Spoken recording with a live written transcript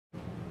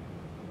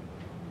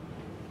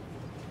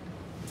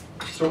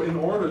So in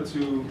order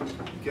to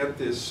get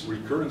this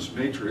recurrence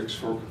matrix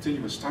for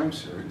continuous time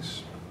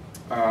series,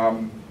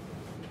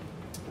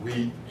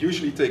 we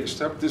usually take a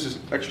step. This is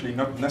actually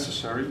not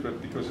necessary,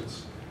 but because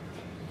it's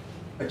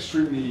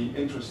extremely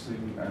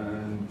interesting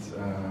and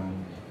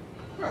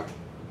well,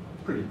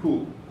 pretty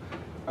cool,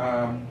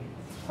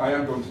 I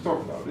am going to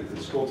talk about it.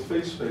 It's called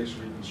phase-space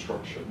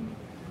reconstruction.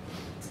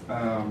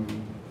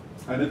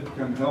 And it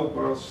can help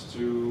us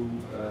to,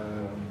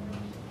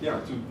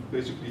 to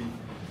basically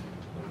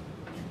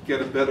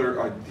get a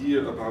better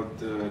idea about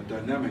the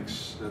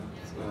dynamics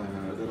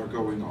that are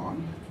going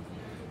on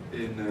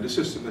in the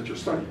system that you're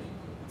studying.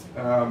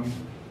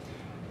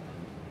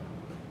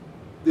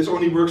 This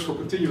only works for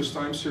continuous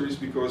time series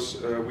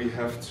because we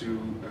have to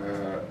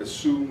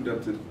assume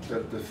that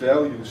the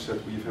values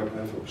that we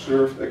have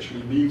observed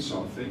actually mean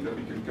something, that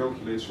we can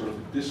calculate sort of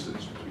a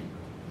distance between them.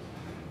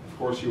 Of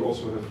course, you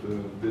also have the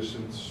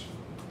distance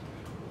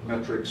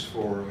metrics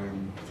for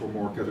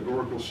more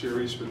categorical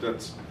series, but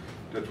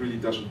that really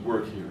doesn't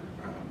work here.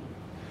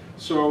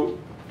 So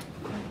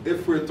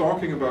if we're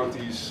talking about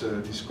these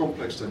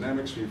complex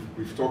dynamics,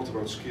 we've talked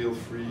about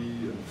scale-free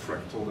and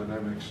fractal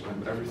dynamics,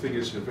 and everything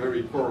is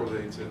very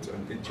correlated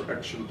and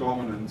interaction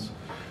dominant,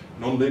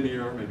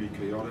 nonlinear, maybe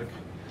chaotic,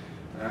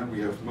 and we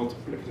have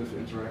multiplicative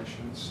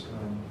interactions.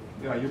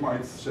 You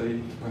might say,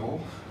 well,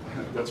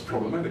 that's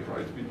problematic,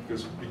 right?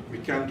 Because we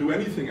can't do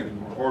anything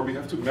anymore, or we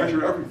have to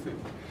measure everything.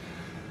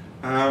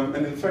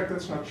 And in fact,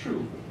 that's not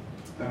true.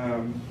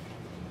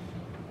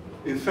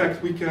 In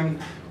fact, we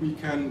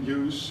can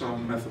use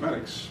some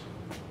mathematics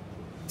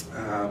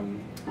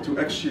to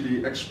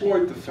actually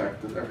exploit the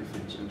fact that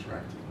everything is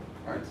interacting,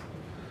 right?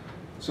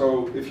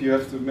 So if you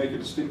have to make a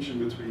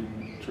distinction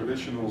between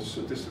traditional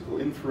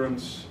statistical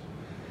inference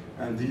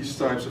and these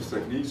types of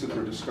techniques that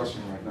we're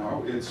discussing right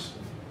now, it's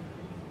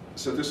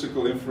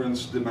statistical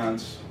inference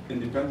demands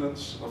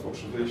independence of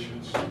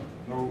observations,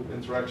 no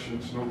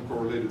interactions, no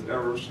correlated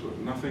errors,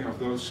 nothing of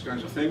those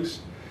kinds of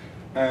things.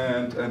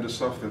 And the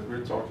stuff that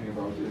we're talking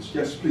about is,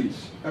 yes,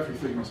 please,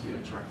 everything must be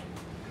interactive.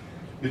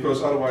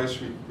 Because otherwise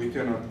we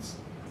cannot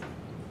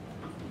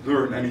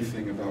learn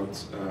anything about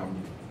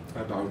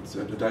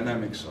the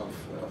dynamics of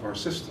our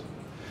system.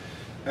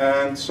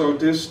 And so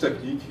this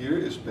technique here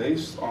is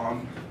based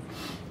on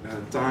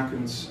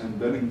Taken's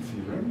embedding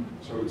theorem.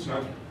 So it's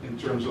not, in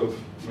terms of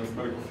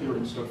mathematical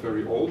theorem, it's not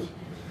very old.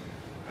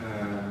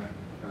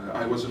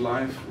 I was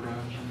alive when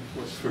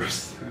it was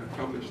first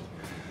published,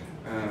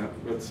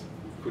 but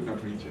could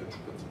not read yet.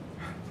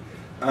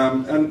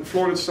 But, and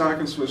Floris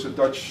Takens was a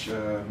Dutch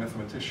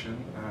mathematician,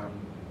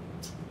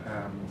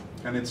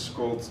 and it's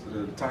called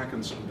the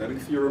Taken's embedding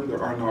theorem.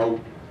 There are now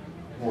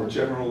more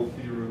general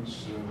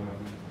theorems,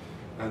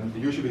 and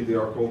usually they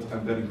are called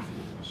embedding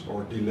theorems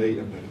or delay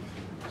embedding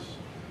theorems.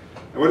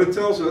 And what it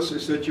tells us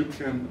is that you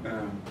can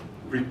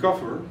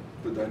recover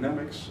the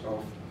dynamics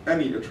of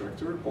any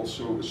attractor,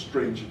 also a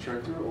strange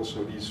attractor,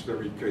 also these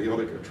very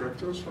chaotic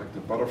attractors like the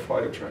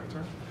butterfly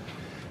attractor,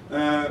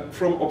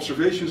 from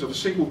observations of a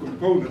single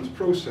component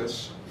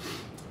process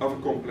of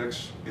a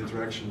complex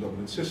interaction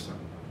dominant system.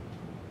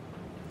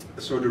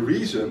 So the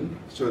reason,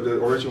 so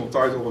the original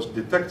title was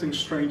Detecting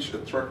Strange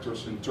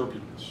Attractors in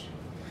Turbulence.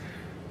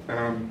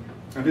 And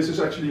this is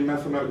actually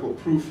mathematical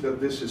proof that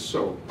this is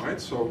so, right?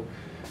 So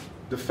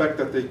the fact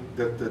that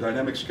the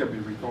dynamics can be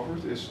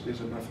recovered is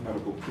a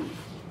mathematical proof.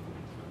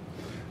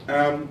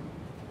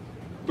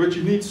 But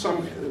you need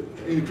some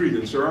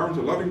ingredients. There aren't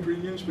a lot of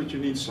ingredients, but you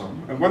need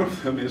some. And one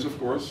of them is, of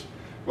course,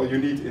 well, you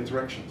need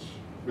interactions.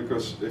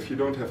 Because if you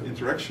don't have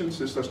interactions,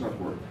 this does not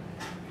work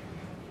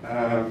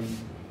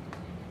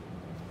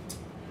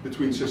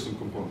between system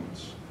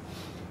components.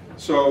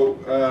 So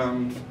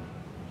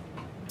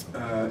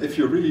if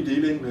you're really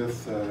dealing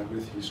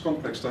with these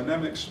complex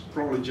dynamics,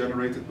 probably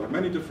generated by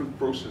many different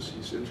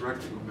processes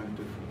interacting on many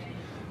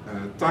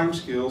different time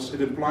scales,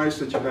 it implies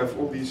that you have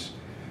all these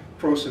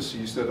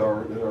processes that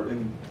are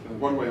in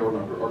one way or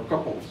another are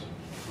coupled.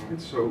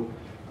 Right? So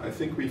I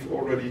think we've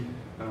already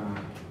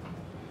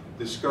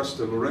discussed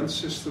the Lorentz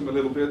system a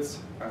little bit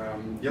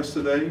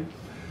yesterday.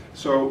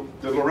 So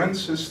the Lorentz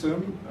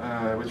system,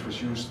 which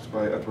was used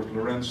by Edward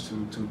Lorenz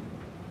to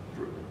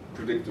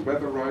predict the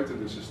weather, right?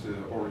 And this is the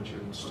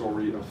origin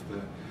story of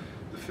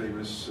the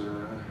famous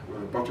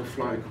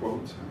butterfly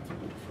quote: "The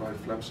butterfly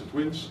flaps its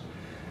wings.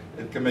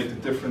 It can make the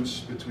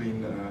difference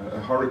between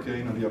a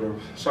hurricane on the other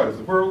side of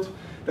the world."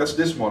 That's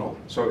this model.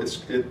 So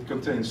it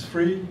contains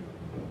three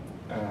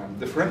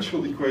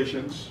differential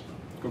equations,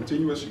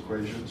 continuous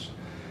equations.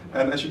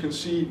 And as you can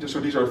see,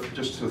 so these are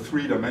just the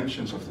three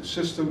dimensions of the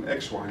system,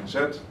 x, y, and z.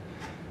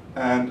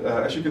 And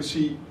as you can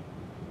see,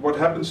 what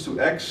happens to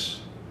x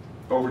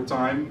over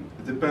time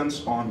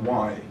depends on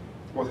y.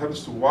 What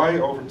happens to y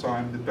over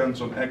time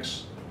depends on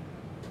x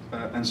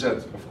and z.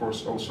 Of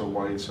course, also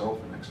y itself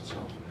and x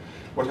itself.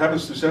 What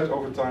happens to z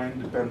over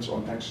time depends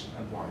on x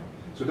and y.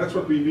 So that's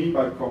what we mean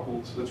by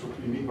coupled, that's what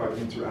we mean by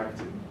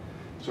interacting.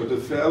 So the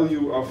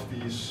value of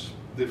these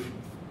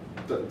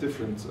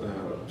different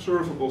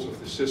observables of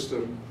the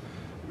system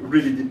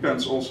really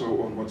depends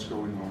also on what's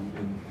going on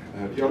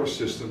the other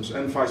systems,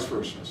 and vice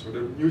versa. So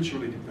they're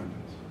mutually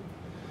dependent.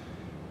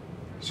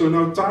 So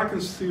now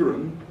Taken's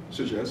theorem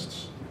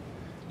suggests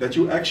that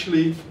you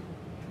actually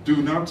do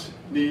not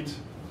need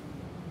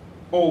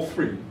all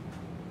three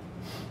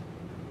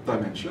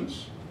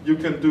dimensions. You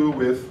can do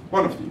with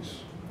one of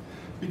these.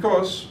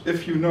 Because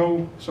if you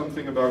know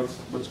something about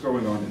what's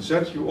going on in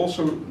Z, you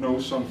also know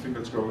something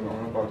that's going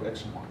on about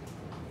X and Y.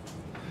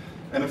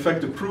 And in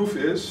fact, the proof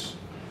is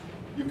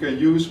you can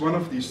use one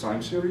of these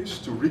time series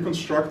to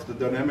reconstruct the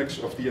dynamics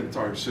of the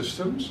entire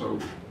system. So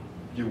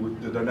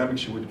the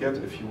dynamics you would get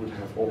if you would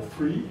have all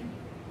three,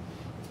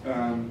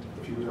 and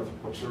if you would have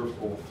observed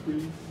all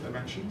three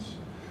dimensions,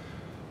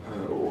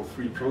 or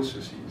three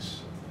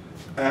processes.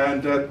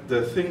 And that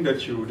the thing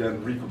that you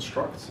then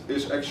reconstruct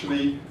is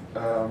actually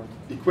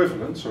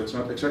equivalent, so it's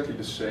not exactly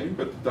the same,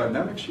 but the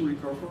dynamics you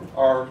recover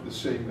are the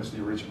same as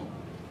the original.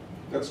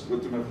 That's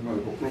what the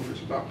mathematical proof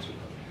is about.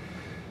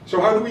 So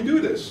how do we do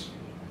this?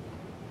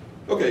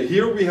 Okay,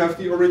 here we have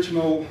the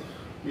original,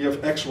 we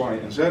have X, Y,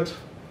 and Z.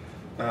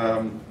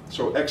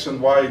 So X and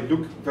Y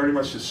look very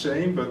much the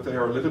same, but they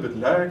are a little bit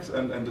lagged,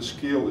 and the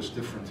scale is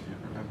different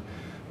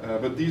here.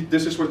 But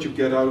this is what you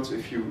get out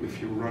if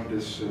you run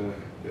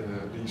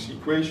these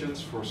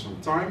equations for some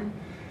time.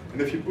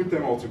 And if you put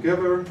them all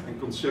together and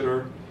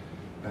consider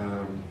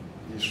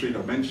these three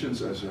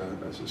dimensions as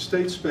a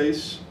state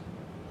space,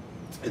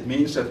 it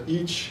means that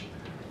each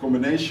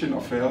combination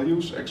of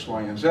values, X,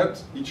 Y, and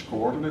Z, each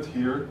coordinate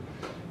here,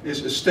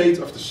 is a state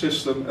of the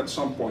system at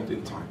some point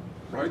in time,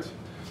 right?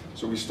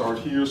 So we start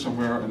here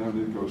somewhere, and then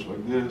it goes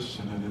like this,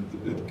 and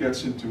then it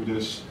gets into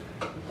this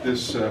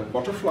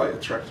butterfly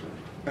attractor.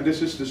 And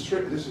this is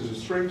a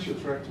strange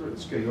attractor.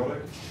 It's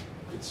chaotic.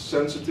 It's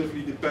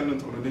sensitively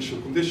dependent on initial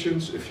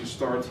conditions. If you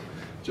start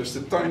just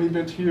a tiny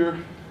bit here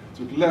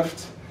to the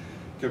left,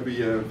 it can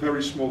be a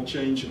very small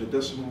change in the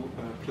decimal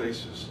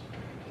places.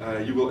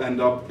 You will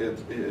end up at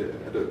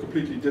a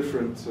completely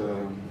different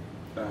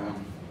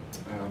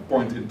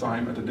point in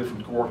time at a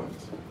different coordinate.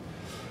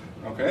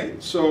 Okay,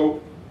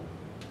 so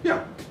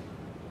yeah,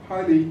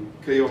 highly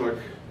chaotic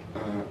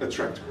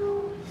attractor.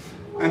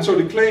 And so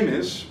the claim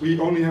is we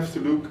only have to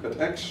look at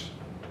X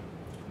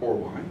or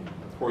Y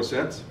or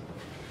Z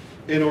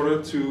in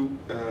order to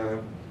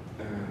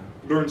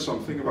learn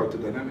something about the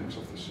dynamics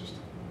of the system.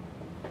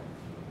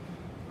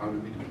 How do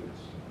we do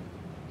this?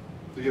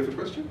 Do you have a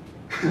question?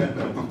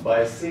 By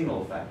a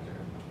single factor.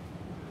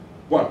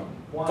 One.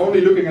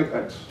 Only looking at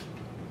X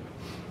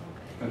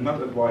and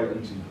not at Y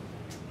and Z.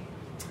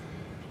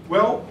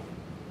 Well,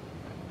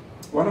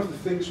 one of the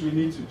things we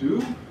need to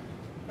do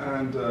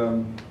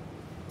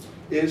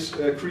is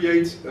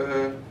create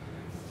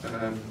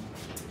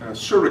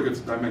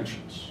surrogate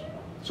dimensions.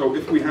 So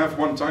if we have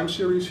one time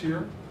series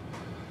here,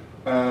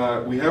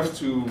 we have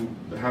to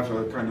have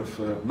a kind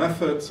of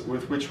method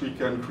with which we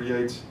can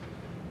create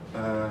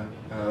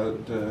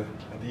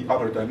the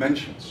other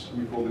dimensions.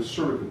 We call this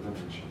surrogate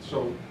dimensions.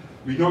 So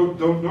we don't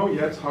know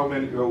yet how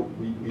many. Well,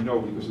 we know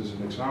because as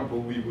an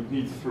example we would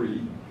need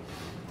 3,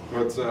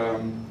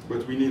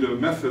 but we need a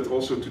method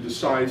also to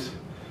decide,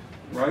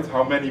 right,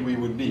 how many we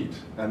would need,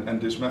 and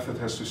this method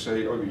has to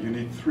say, oh, you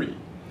need 3.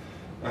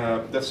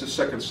 That's the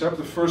second step.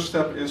 The first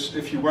step is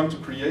if you want to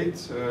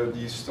create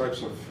these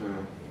types of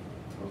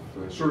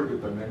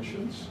surrogate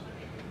dimensions,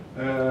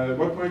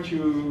 what might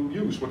you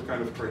use? What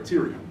kind of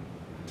criterion?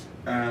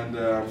 And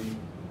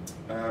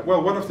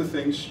well, one of the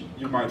things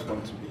you might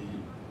want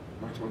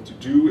to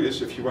do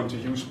is, if you want to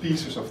use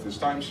pieces of this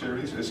time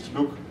series, is to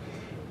look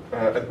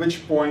at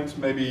which point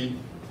maybe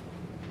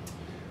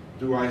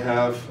do I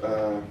have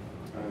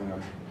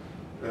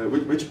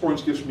which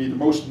point gives me the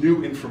most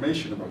new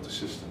information about the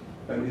system.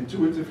 And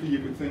intuitively you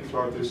could think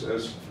about this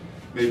as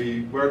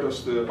maybe where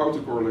does the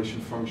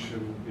autocorrelation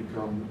function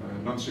become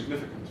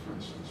non-significant, for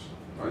instance.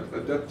 Right?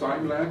 At that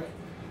time lag,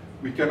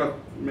 we cannot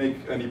make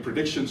any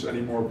predictions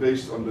anymore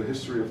based on the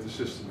history of the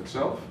system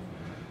itself.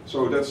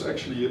 So that's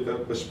actually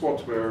a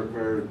spot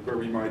where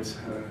we might,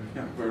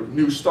 where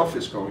new stuff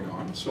is going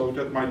on. So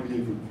that might be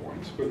a good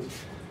point. But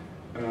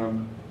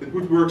it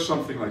would work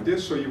something like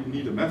this. So you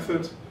need a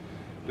method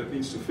that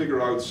needs to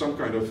figure out some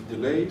kind of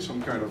delay,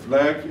 some kind of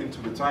lag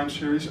into the time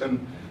series.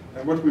 And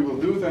what we will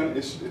do then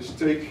is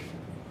take,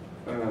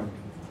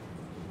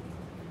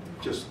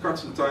 just cut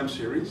the time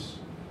series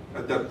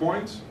at that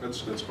point.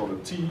 Let's call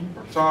it t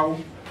or tau.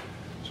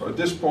 So at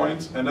this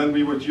point, and then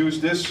we would use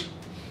this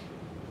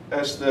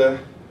as the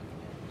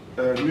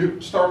new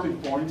starting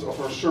point of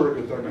our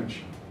surrogate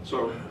dimension.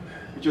 So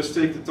we just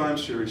take the time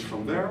series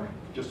from there,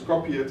 just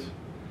copy it,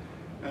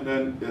 and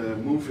then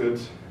move it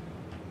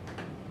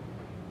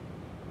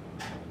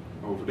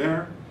over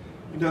there.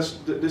 And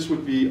this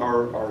would be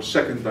our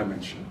second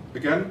dimension.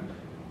 Again,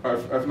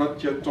 I've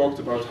not yet talked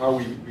about how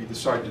we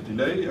decide the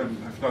delay, and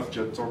I've not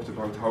yet talked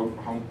about how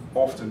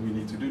often we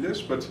need to do this,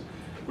 but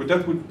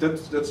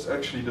that's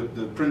actually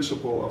the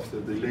principle of the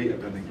delay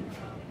appending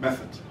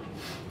method.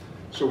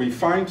 So we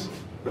find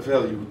a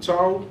value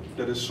tau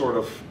that is sort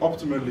of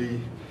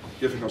optimally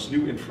giving us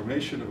new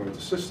information about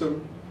the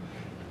system,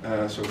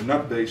 so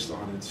not based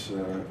on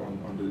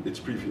its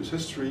previous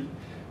history,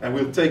 and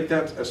we'll take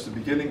that as the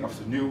beginning of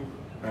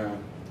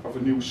a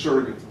new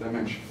surrogate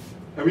dimension.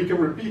 And we can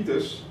repeat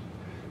this.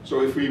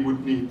 So if we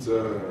would need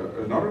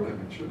another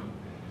dimension,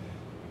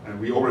 and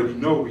we already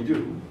know we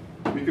do,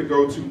 we could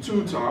go to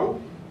 2 tau,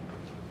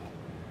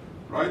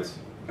 right?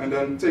 And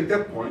then take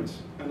that point,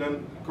 and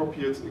then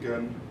copy it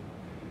again,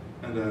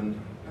 and then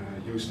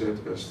use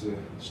that as the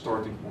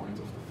starting point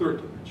of the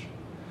 3rd dimension.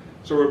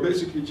 So we're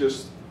basically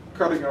just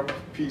cutting up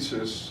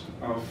pieces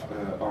of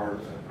our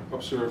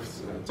observed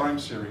time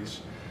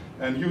series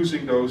and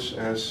using those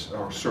as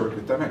our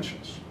surrogate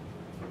dimensions.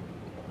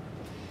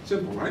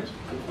 Simple, right?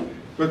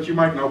 But you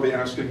might now be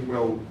asking,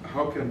 well,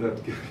 how can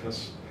that give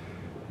us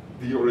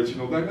the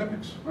original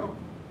dynamics? Well,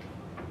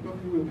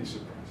 you will be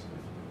surprised.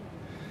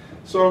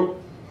 So,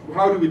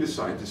 how do we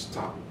decide this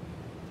tau?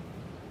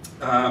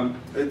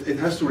 It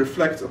has to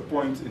reflect a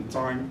point in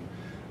time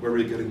where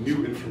we're getting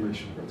new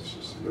information about the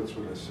system. That's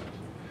what I said.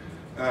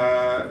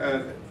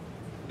 And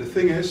the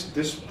thing is,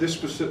 this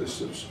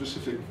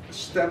specific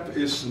step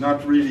is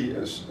not really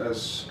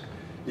as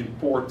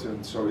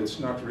important. So it's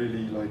not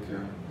really like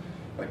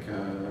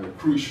a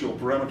crucial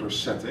parameter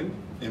setting.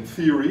 In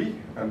theory,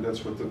 and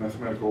that's what the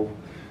mathematical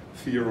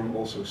theorem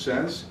also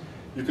says,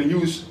 you can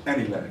use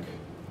any lag,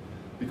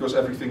 because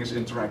everything is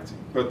interacting.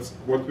 But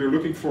what we're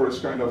looking for is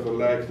kind of a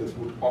lag that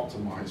would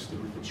optimize the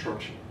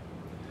reconstruction.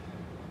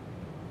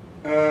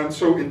 And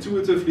so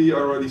intuitively, I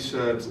already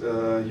said,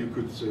 you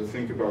could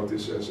think about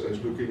this as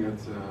looking at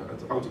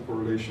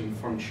autocorrelation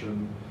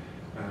function,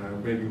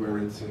 maybe where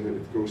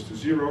it goes to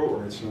 0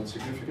 or it's not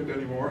significant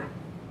anymore.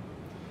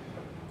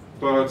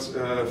 But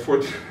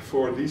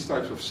for these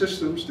types of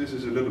systems, this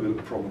is a little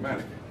bit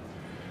problematic.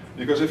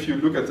 Because if you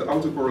look at the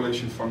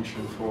autocorrelation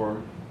function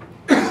for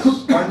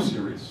time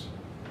series,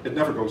 it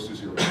never goes to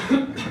 0.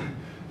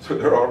 So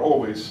there are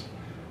always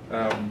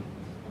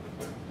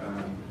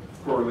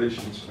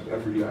correlations at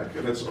every lag,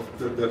 and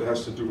that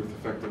has to do with the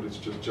fact that it's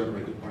just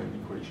generated by an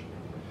equation.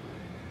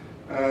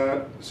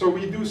 So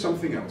we do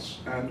something else,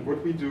 and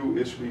what we do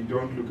is we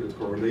don't look at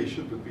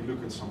correlation, but we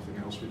look at something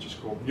else which is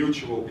called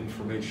mutual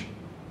information.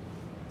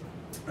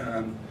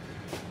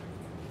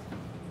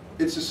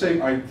 It's the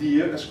same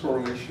idea as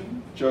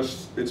correlation,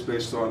 just it's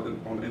based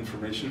on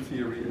information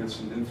theory, and it's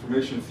an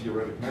information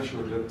theoretic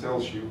measure that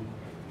tells you,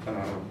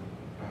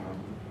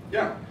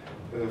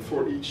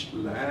 for each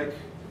lag.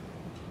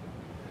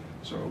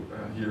 So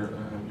here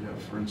we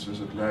have, for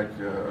instance, at lag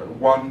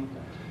 1,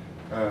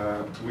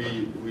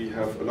 we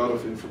have a lot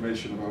of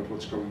information about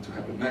what's going to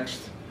happen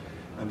next,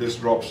 and this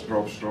drops,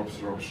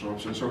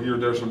 and so here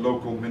there's a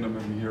local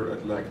minimum here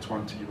at lag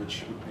 20,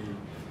 which would be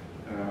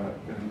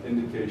an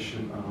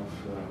indication of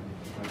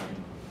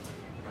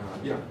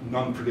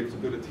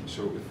non-predictability.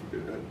 So if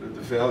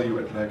the value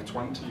at lag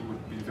 20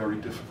 would be very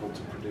difficult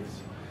to predict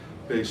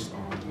based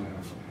on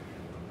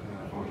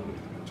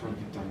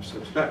 20 time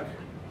steps back.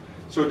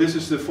 So this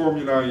is the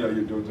formula. Yeah,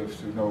 you don't have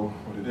to know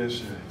what it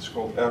is. It's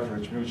called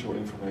average mutual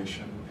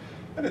information,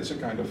 and it's a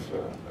kind of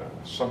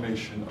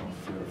summation of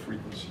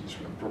frequencies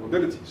and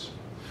probabilities.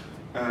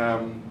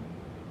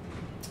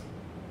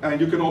 And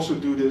you can also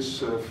do this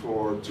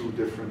for 2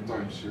 different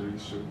time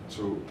series,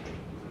 so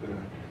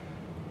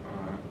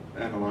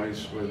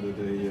analyze whether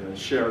they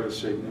share the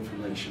same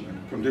information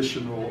and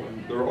conditional,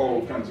 and there are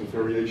all kinds of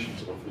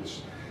variations of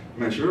this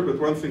measure. But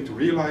one thing to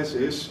realize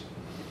is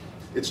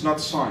it's not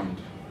signed,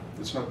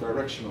 it's not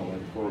directional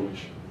like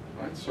correlation,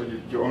 right? So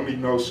you only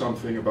know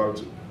something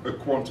about a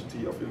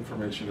quantity of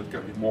information that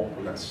can be more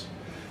or less.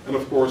 And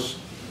of course,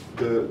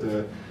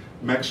 the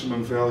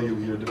maximum value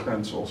here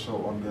depends also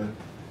on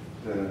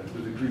the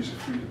degrees of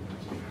freedom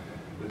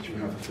that you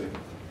have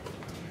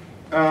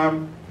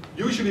available.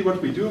 Usually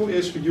what we do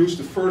is we use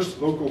the first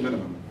local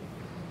minimum.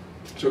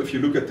 So if you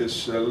look at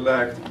this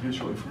lagged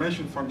mutual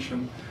information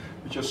function,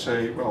 we just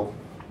say, well,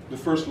 the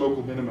first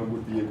local minimum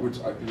would be a good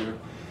idea.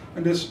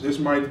 And this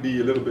might be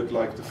a little bit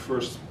like the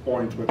first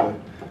point where the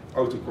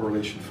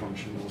autocorrelation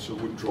function also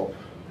would drop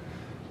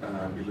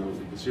below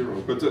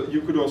 0. But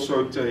you could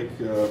also take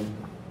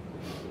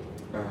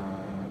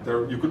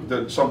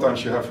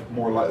sometimes you have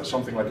more like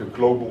something like a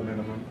global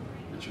minimum,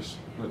 which is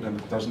then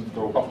it doesn't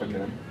go up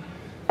again.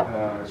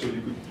 So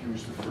you could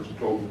use the first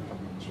global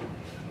minimum as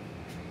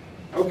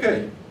well.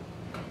 Okay,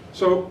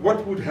 so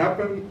what would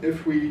happen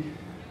if we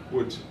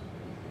would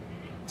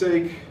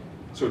take?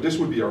 So this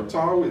would be our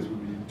tau. It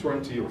would be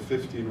 20 or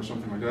 15 or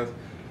something like that,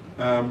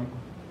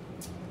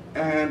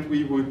 and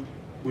we would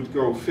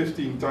go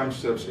 15 time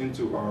steps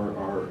into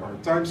our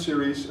time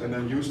series, and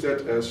then use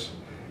that as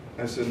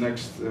the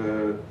next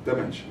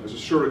dimension, as a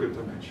surrogate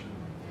dimension.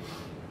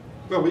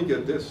 Well, we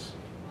get this.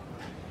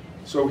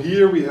 So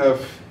here we have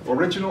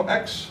original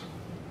x,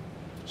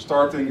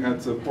 starting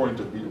at the point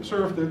that we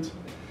observed it,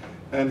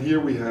 and here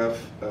we have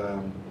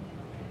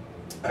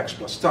x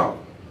plus tau.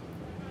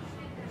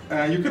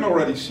 And you can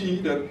already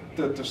see that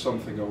there's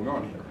something going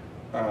on here,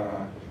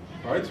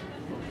 right?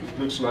 It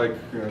looks like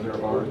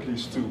there are at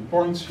least 2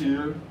 points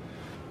here.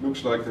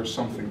 looks like there's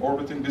something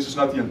orbiting. This is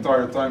not the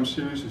entire time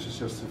series, this is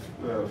just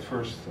the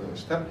first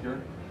step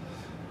here.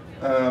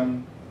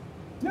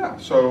 Yeah,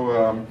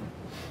 so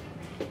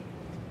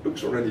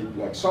looks already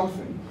like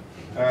something.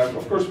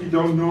 Of course, we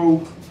don't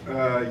know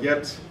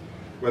yet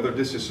whether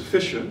this is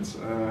sufficient.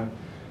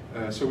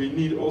 So we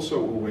need also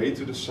a way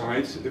to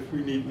decide if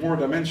we need more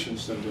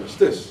dimensions than just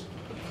this.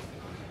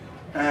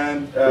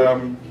 And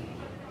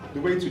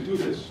the way to do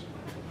this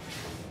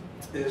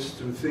is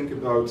to think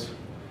about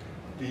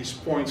these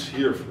points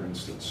here, for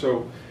instance.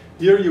 So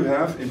here you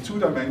have, in 2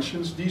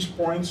 dimensions, these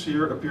points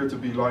here appear to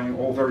be lying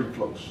all very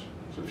close.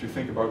 So if you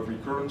think about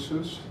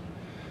recurrences,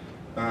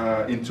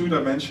 in 2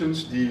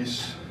 dimensions,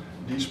 these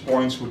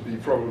points would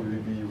probably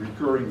be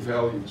recurring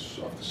values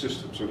of the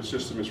system. So the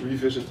system is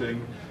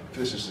revisiting, if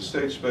this is the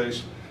state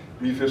space,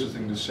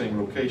 revisiting the same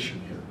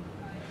location here.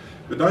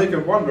 But now you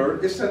can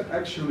wonder, is that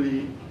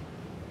actually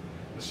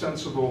a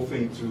sensible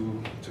thing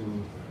to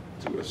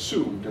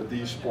assume that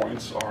these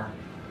points are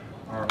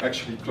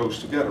actually close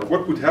together?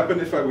 What would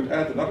happen if I would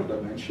add another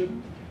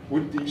dimension?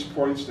 Would these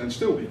points then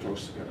still be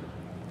close together?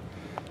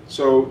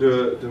 So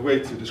the way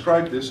to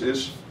describe this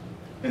is,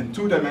 in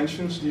 2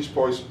 dimensions, these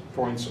points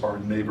are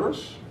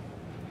neighbors.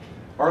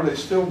 Are they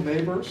still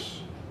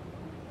neighbors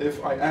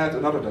if I add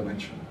another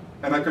dimension?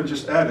 And I can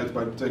just add it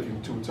by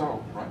taking 2 tau,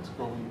 right?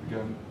 Going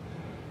again,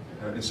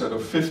 instead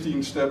of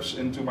 15 steps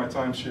into my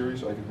time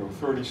series, I can go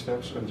 30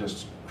 steps and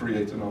just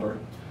create another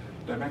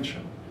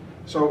dimension.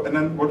 So, and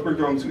then what we're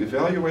going to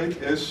evaluate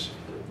is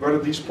whether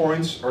these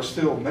points are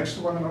still next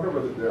to one another,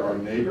 whether they are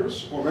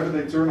neighbors, or whether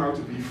they turn out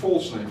to be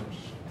false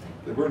neighbors.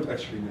 They weren't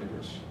actually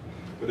neighbors,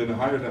 but in a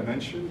higher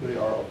dimension, they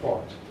are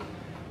apart.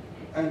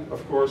 And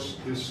of course,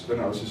 this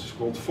analysis is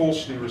called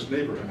false nearest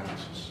neighbor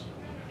analysis.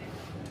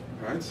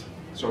 Right?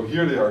 So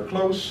here they are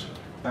close,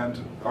 and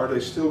are they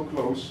still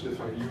close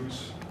if I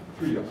use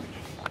 3 dimensions?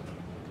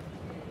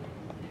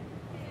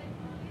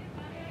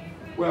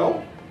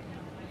 Well,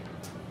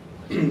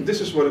 this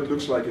is what it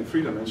looks like in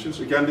 3 dimensions.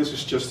 Again, this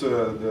is just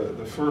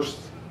the first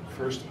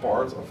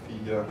part of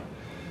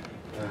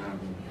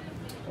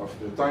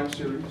the time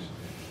series.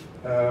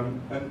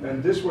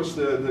 And this was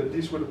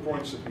these were the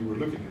points that we were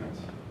looking at.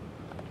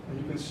 And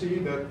you can see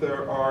that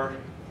there are,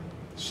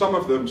 some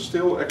of them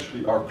still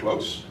actually are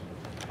close,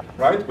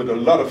 right? But a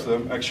lot of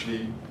them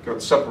actually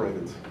got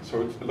separated.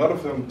 So a lot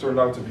of them turned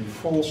out to be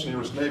false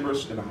nearest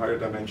neighbors in a higher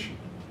dimension.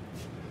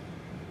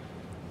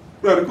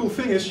 Well, the cool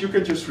thing is you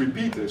can just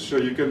repeat this. So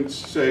you can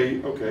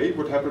say, okay,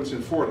 what happens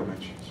in 4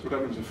 dimensions? What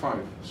happens in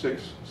 5,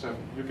 6, 7?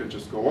 You can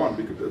just go on,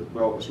 because,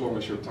 well, as long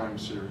as your time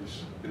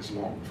series is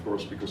long, of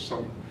course, because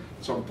at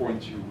some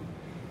point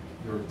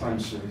your time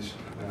series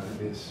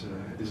is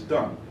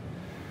done.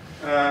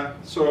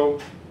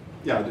 So,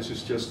 yeah, this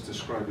is just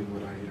describing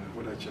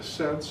what I just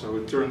said. So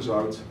it turns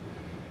out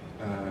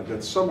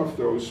that some of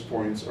those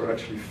points are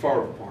actually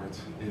far apart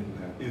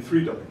in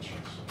 3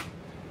 dimensions.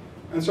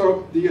 And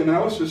so the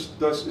analysis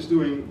is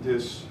doing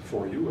this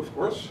for you, of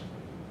course.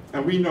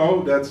 And we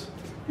know that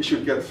we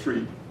should get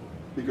 3,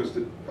 because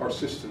our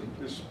system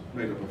is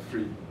made up of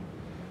 3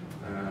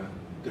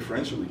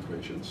 differential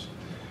equations.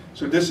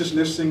 So this is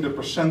listing the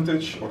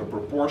percentage or the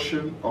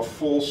proportion of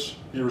false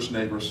nearest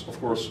neighbors. Of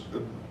course,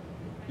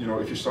 you know,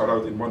 if you start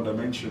out in 1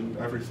 dimension,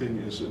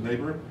 everything is a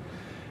neighbor.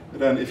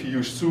 And then if you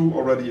use 2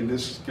 already in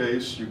this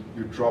case, you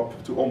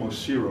drop to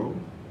almost 0.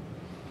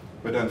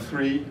 But then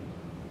 3,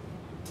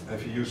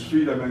 if you use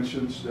 3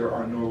 dimensions, there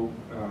are no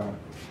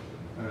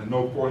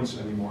points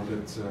anymore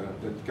that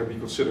can be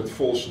considered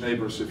false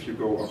neighbors if you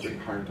go up in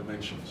higher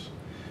dimensions.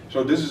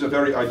 So this is a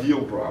very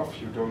ideal graph.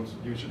 You don't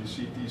usually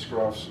see these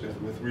graphs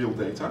with real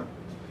data.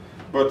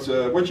 But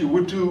what you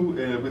would do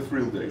with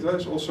real data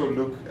is also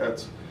look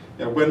at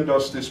when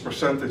does this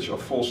percentage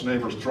of false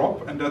neighbors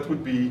drop, and that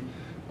would be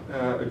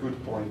a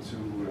good point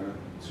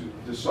to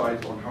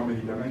decide on how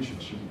many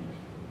dimensions you need.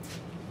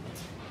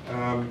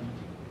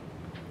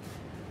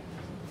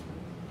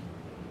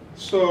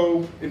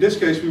 So in this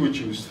case we would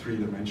choose 3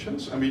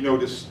 dimensions, and we know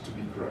this to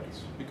be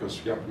correct because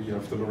we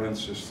have the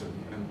Lorentz system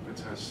and it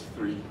has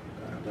 3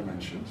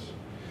 dimensions.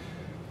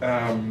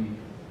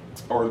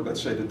 Or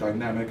let's say the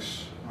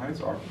dynamics,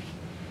 right,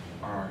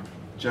 are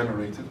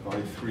generated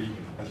by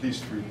at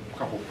least three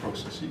coupled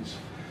processes.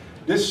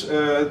 This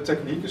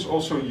technique is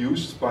also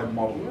used by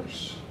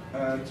modelers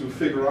to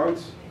figure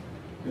out,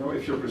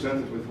 if you're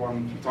presented with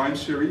one time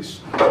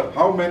series,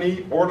 how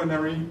many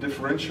ordinary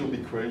differential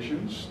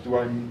equations do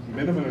I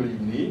minimally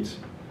need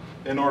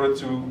in order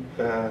to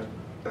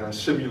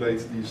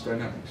simulate these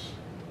dynamics?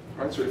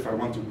 Right? So if I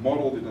want to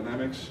model the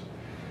dynamics,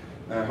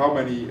 how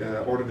many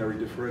ordinary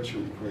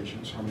differential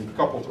equations, how many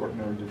coupled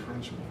ordinary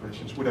differential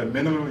equations would I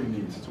minimally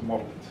need to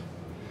model it?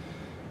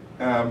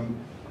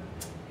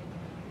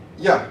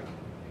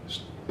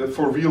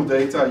 For real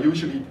data,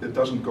 usually it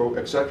doesn't go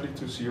exactly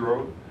to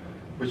 0,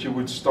 but you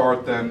would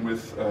start then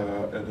with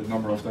the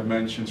number of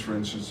dimensions, for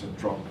instance, that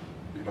drop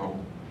below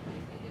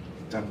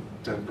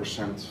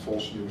 10%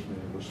 false news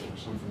neighbors or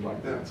something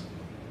like that.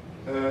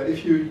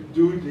 If you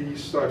do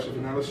these types of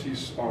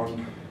analyses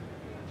on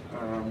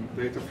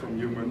data from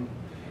human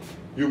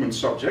human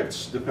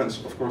subjects.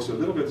 Depends, of course, a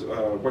little bit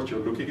what you're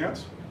looking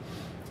at.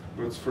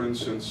 But for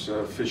instance,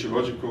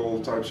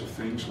 physiological types of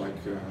things like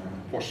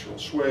postural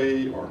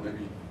sway or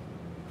maybe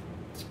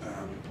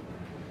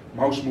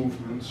mouse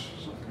movements,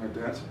 something like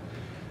that.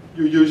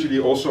 You usually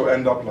also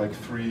end up like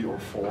 3 or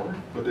 4.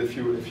 But if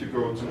you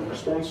go to the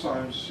response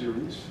time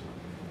series,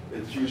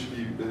 it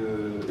usually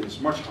it's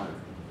much higher.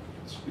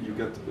 You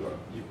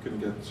can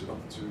get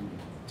up to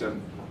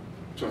 10,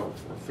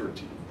 12, or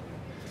 13.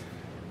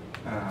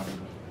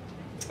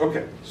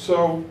 Okay,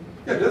 so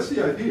yeah, that's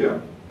the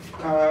idea.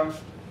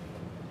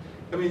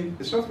 I mean,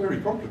 it's not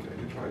very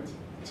complicated, right?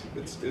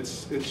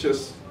 It's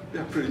just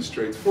pretty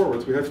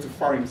straightforward. We have to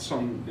find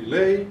some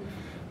delay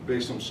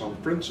based on some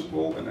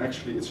principle, and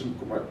actually it's a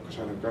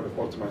kind of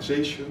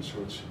optimization, so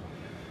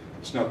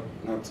it's not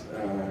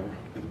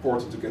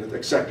important to get it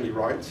exactly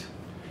right.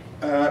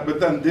 But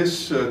then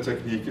this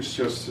technique is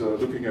just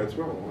looking at,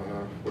 well,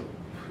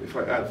 if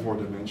I add more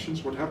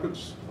dimensions, what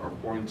happens? Are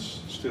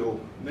points still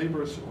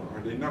neighbors or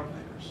are they not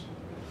neighbors?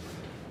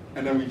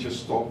 And then we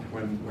just stop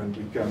when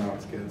we cannot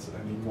get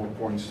any more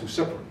points to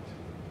separate.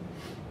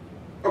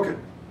 Okay.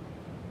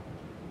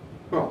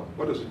 Well,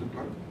 what does it look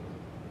like?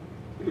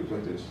 It looks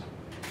like this.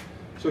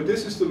 So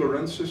this is the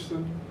Lorentz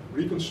system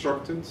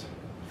reconstructed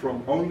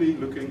from only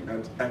looking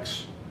at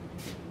X.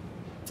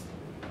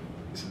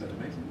 Isn't that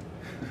amazing?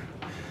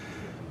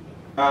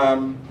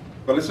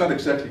 Well, it's not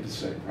exactly the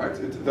same, right?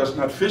 It does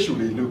not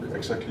visually look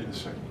exactly the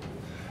same.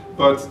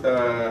 But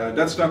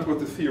that's not what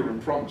the theorem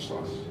promised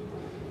us.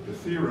 The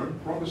theorem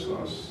promised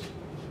us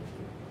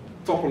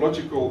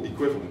topological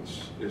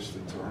equivalence is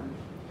the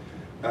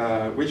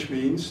term, which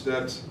means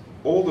that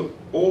all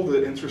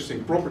the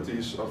interesting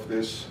properties of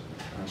this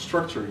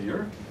structure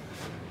here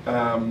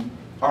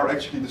are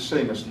actually the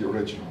same as the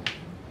original.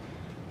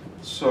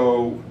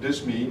 So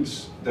this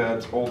means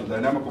that all the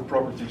dynamical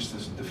properties,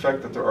 the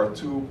fact that there are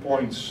 2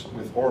 points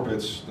with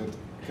orbits that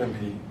can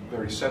be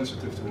very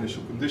sensitive to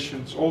initial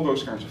conditions, all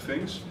those kinds of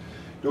things,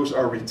 those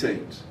are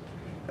retained.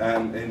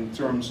 And in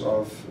terms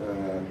of,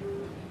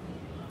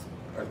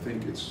 I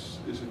think is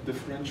it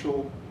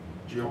differential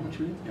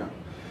geometry?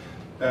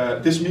 Yeah.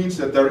 This means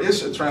that there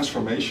is a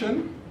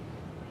transformation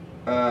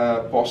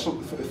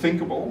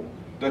thinkable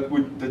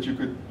that you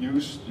could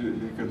use.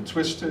 You can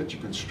twist it, you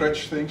can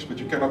stretch things, but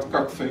you cannot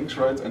cut things,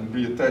 right, and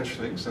reattach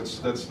things.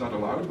 That's not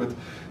allowed. But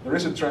there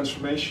is a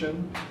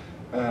transformation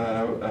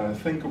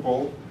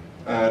thinkable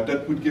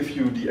that would give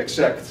you the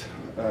exact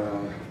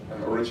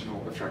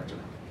original attractor.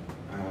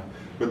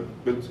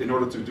 But in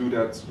order to do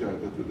that, yeah,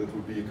 that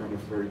would be a kind of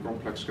very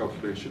complex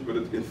calculation. But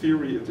in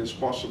theory, it is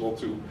possible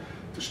to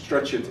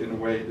stretch it in a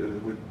way that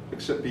it would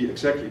be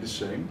exactly the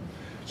same.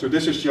 So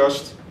this is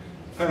just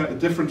a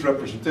different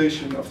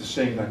representation of the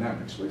same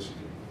dynamics,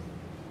 basically.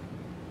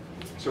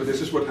 So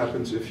this is what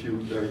happens if you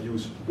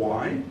use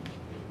y,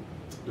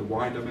 the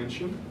y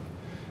dimension.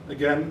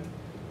 Again,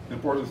 the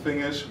important thing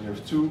is we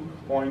have 2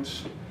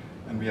 points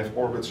and we have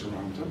orbits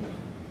around them.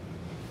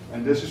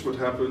 And this is what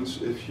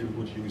happens if you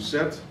would use z.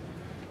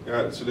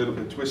 It's a little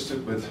bit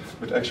twisted,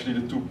 but actually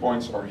the 2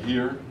 points are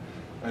here,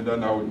 and then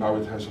now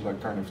it has a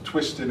like kind of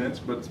twist in it.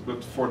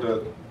 But for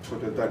the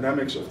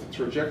dynamics of the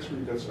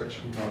trajectory, that's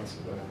actually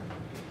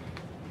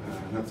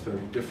not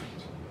very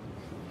different.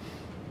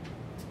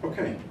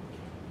 Okay.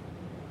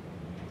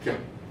 Yeah.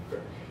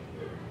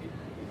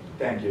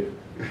 Thank you.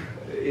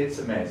 It's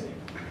amazing.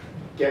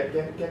 Can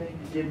you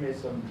give me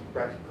some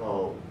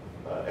practical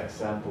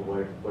example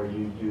where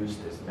you use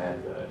this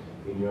method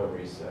in your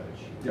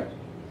research? Yeah.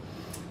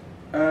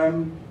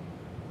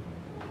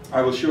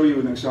 I will show you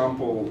an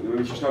example,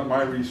 which is not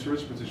my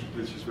research, but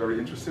which is very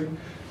interesting.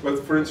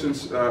 But for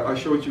instance, I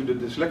showed you the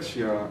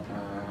dyslexia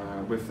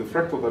with the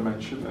fractal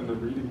dimension and the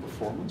reading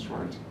performance,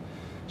 right?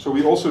 So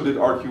we also did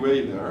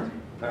RQA there,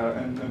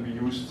 and we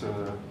used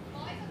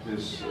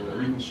this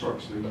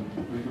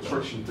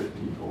reconstruction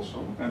technique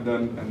also, and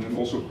then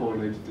also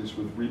correlated this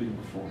with reading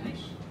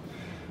performance.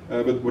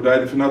 But what I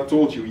have not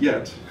told you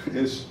yet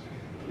is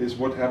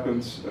what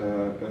happens,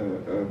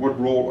 what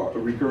role a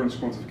recurrence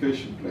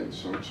quantification plays.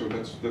 So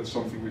that's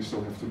something we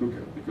still have to look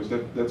at, because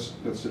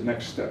that's the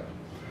next step.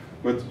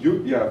 But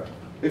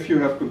if you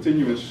have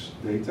continuous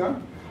data,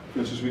 for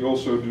instance, we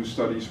also do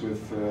studies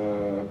with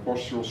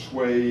postural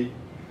sway,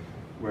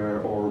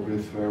 where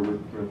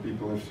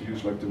people have to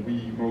use like the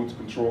remote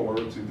controller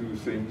to do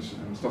things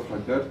and stuff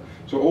like that.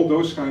 So all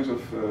those kinds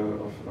of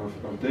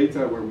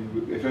data where we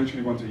would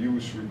eventually want to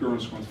use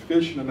recurrence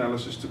quantification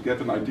analysis to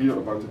get an idea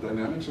about the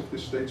dynamics of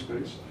this state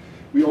space.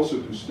 We also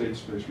do state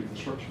space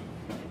reconstruction.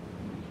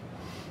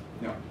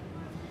 Yeah.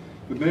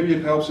 But maybe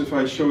it helps if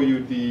I show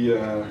you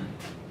the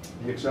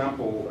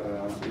example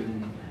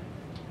in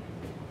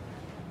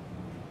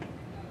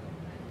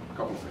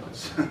couple of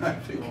minutes, I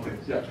think.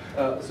 Yeah.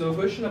 So a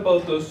question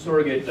about those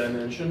surrogate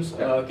dimensions.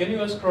 Can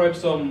you ascribe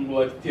some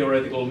like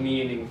theoretical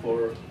meaning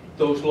for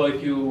those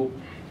like you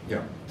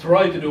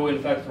try to do in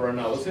factor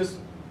analysis?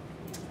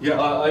 Yeah.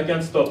 I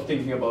can't stop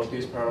thinking about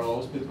these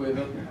parallels between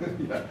them.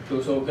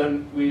 So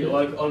can we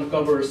like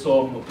uncover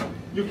some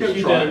you can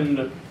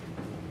hidden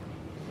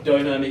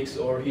dynamics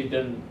or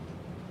hidden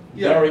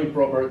varying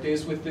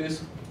properties with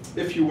this?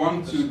 If you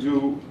want to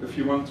do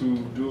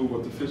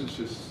what the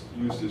physicists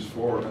use this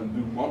for and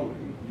do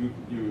modeling,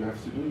 you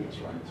have to do this,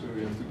 right? So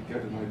you have to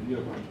get an idea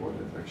about what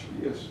it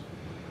actually is.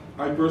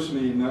 I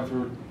personally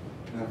never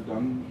have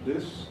done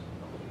this,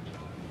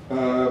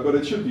 but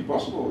it should be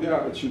possible.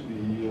 Yeah, it should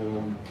be.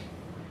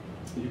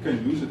 You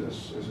can use it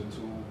as a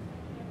tool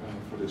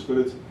for this,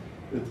 but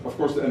of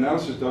course the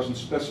analysis doesn't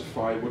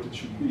specify what it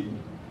should be.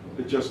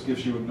 It just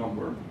gives you a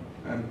number,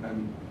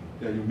 and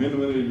yeah, you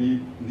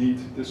minimally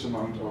need this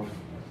amount of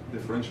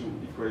differential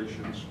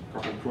equations,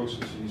 coupled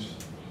processes,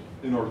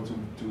 in order to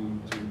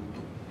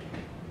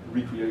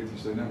recreate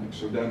these dynamics.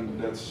 So then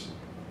that's,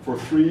 for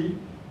 3,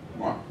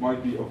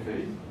 might be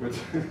okay, but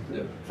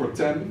yeah. For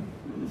 10.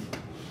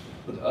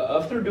 But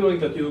after doing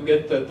that, you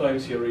get the time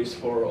series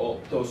for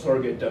all those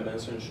target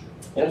dimensions.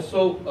 Yeah.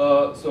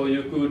 Also, so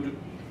you could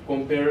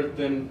compare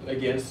them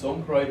against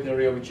some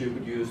criteria which you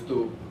could use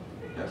to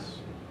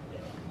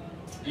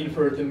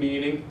infer the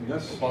meaning, the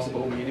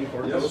possible meaning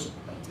for those.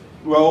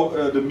 Well,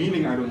 the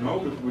meaning I don't know,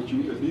 but what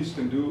you at least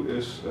can do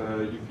is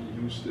you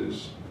can use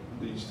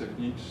these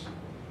techniques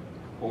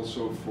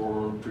also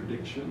for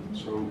prediction.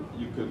 So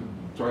you can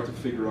try to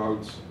figure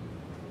out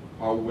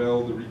how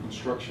well the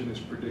reconstruction is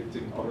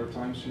predicting other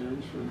time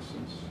series, for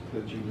instance,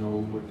 that you know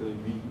what they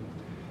mean.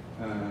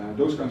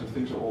 Those kinds of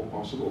things are all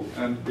possible.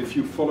 And if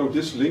you follow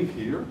this link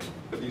here,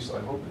 at least I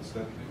hope it's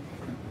that link.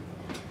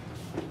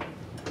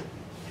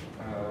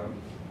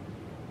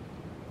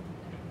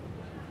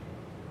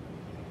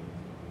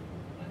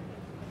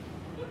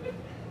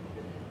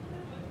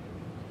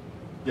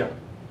 Yeah.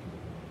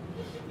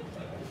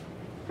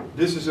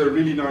 This is a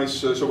really nice,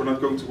 so we're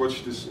not going to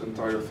watch this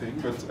entire thing,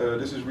 but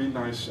this is really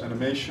nice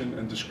animation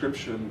and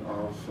description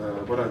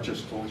of what I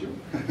just told you,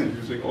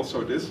 using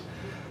also this.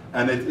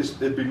 And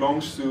it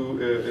belongs to,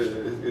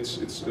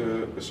 it's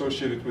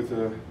associated with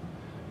a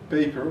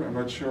paper, I'm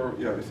not sure,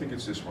 yeah, I think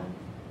it's this one.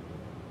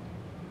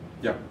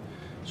 Yeah,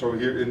 so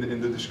here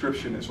in the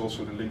description is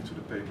also the link to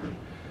the paper.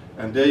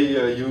 And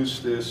they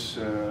use this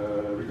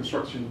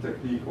reconstruction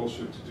technique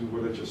also to do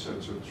what I just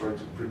said, so try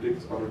to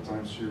predict other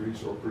time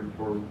series or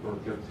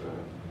get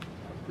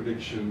a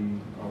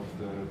prediction of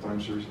the time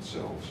series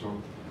itself.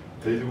 So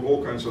they do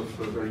all kinds of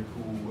very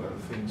cool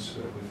things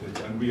with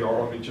it, and we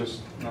are only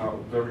just now,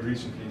 very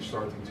recently,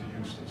 starting to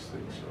use these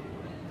things.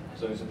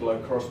 So is it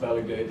like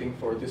cross-validating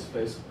for this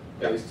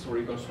phase-based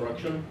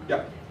reconstruction?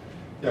 Yeah.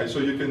 Yeah, so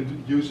you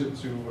can use it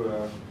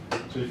to,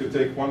 so you can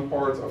take one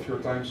part of your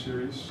time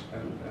series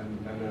and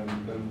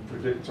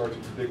then try to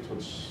predict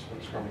what's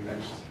coming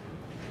next.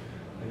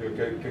 And you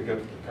can get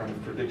a kind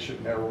of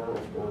prediction error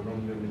or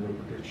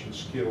nonlinear prediction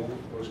skill,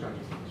 those kinds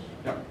of things.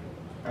 Yeah.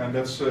 And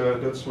that's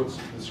what's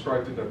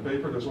described in that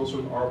paper. There's also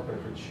an R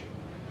package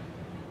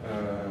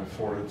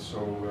for it, so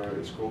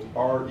it's called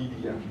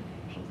REDM,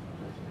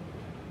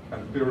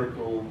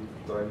 empirical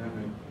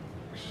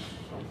dynamics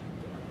something.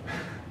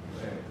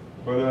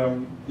 But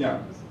yeah.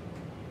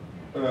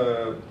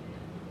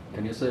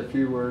 Can you say a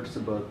few words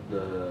about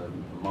the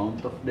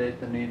amount of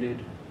data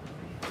needed?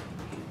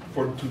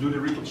 To do the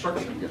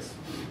reconstruction? Yes.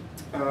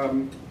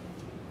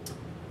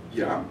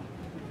 Yeah.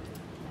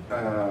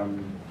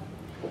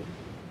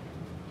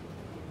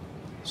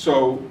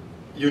 So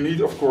you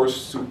need, of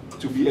course,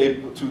 to be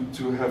able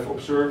to have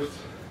observed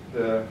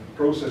the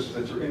processes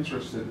that you're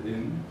interested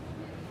in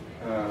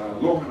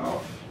long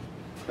enough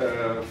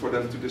for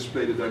them to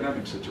display the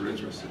dynamics that you're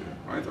interested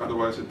in, right?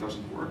 Otherwise, it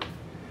doesn't work.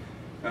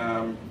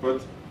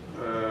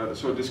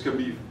 So this can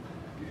be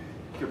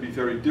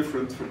very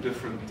different for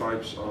different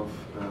types of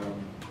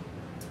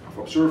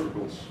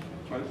observables,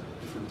 right?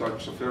 Different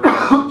types of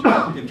variables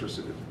that you're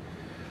interested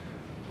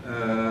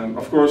in.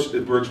 Of course,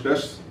 it works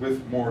best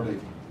with more data.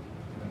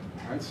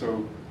 Right?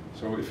 So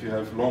if you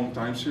have long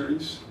time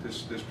series,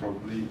 this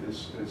probably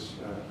is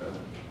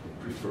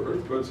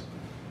preferred, but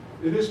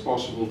it is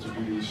possible to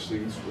do these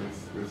things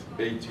with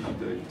 80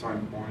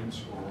 time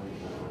points or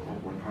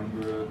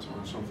 100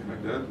 or something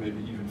like that,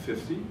 maybe even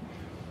 50.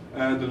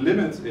 The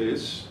limit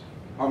is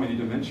how many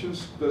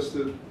dimensions does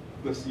the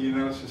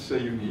analysis say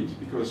you need,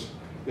 because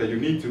yeah, you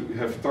need to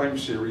have time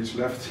series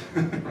left,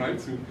 right,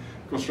 to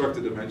construct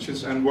the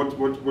dimensions, and what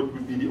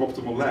would be the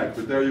optimal lag.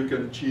 But there you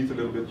can cheat a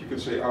little bit. You can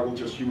say, I will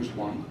just use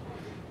one,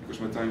 because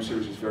my time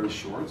series is very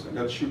short, and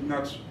that should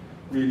not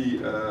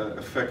really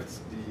affect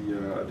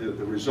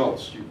the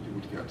results you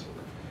would get.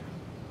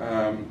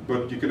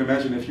 But you can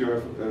imagine if you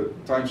have a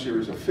time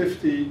series of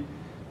 50,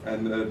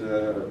 and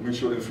the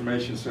mutual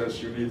information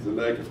says you need a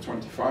lag of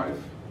 25,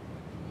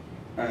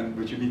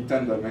 but you need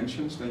 10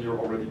 dimensions, then you're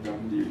already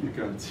done. You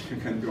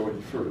can't go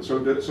any further. So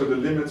the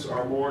limits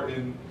are more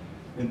in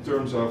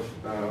terms of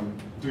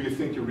do you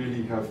think you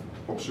really have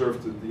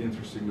observed the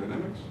interesting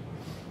dynamics,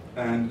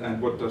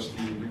 and what does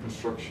the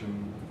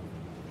reconstruction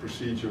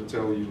procedure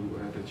tell you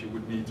that you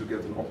would need to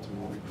get an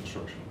optimal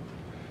reconstruction.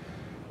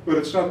 But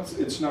it's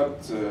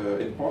not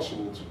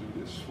impossible to do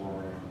this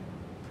for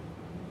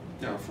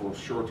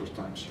shorter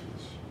time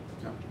series.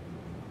 Yeah.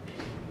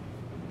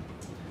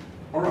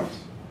 All right.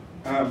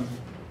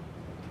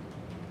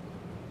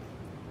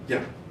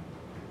 Yeah.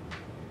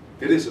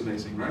 It is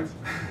amazing, right?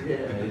 Yeah,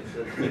 it's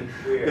a bit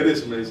weird. It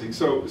is amazing.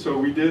 So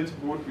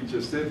what we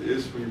just did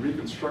is we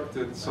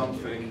reconstructed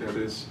something that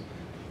is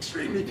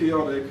extremely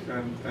chaotic,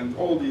 and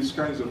all these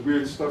kinds of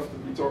weird stuff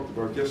that we talked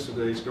about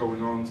yesterday is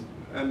going on.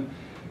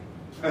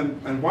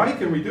 And why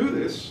can we do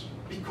this?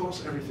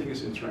 Because everything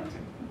is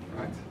interacting,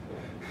 right?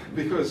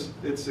 Because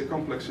it's a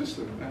complex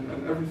system,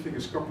 and everything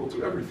is coupled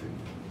to everything.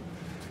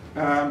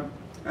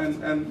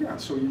 And yeah,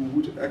 so you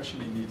would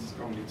actually need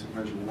only to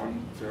measure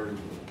one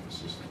variable of the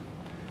system.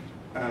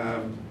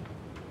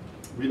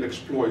 We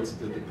exploit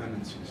the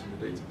dependencies in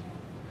the data.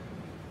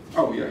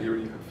 Oh yeah, here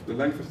you have the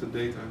length of the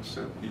data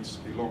set needs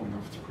to be long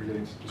enough to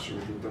create the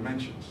surrogate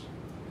dimensions.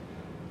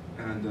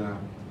 And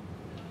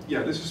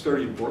yeah, this is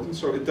very important.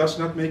 So it does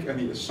not make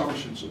any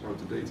assumptions about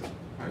the data,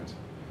 right?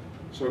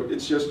 So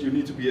it's just you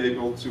need to be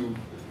able to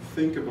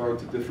think about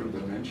the different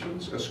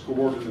dimensions as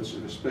coordinates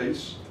in a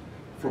space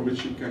from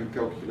which you can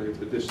calculate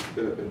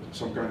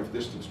some kind of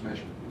distance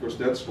measure, because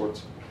that's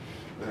what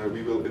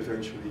we will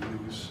eventually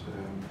use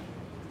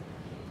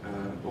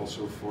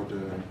also for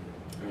the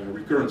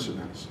recurrence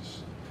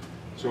analysis.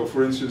 So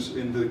for instance,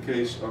 in the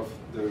case of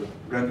the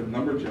random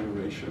number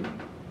generation,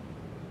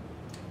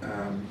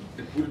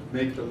 it would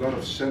make a lot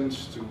of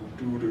sense to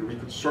do the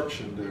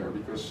reconstruction there,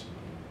 because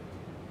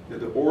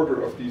the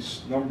order of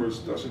these numbers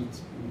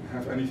doesn't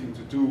have anything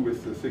to do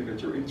with the thing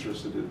that you're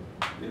interested in,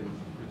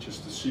 which is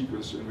the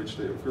sequence in which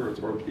they occurred,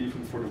 or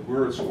even for the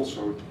words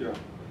also, yeah.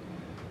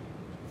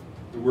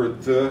 The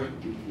word "the"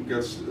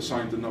 gets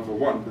assigned the number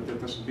 1, but that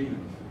doesn't mean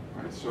anything,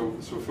 right? So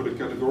for the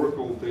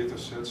categorical data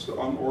sets, the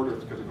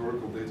unordered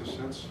categorical data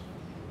sets,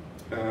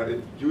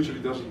 it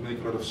usually doesn't make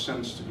a lot of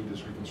sense to do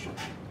this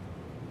reconstruction.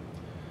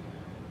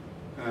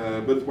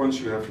 But once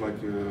you have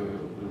like a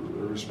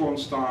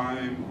response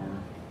time,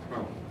 or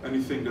well,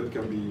 anything that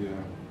can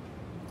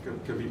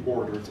be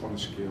ordered on a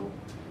scale,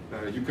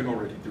 you can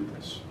already do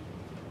this.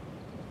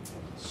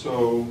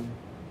 So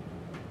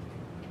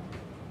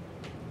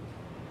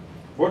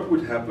what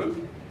would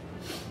happen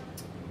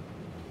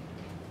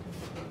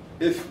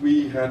if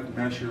we had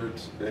measured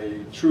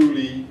a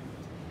truly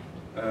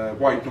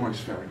white noise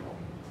variable?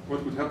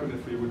 What would happen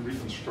if we would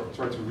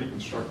try to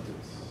reconstruct it?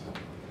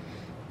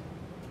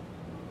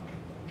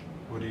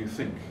 What do you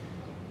think?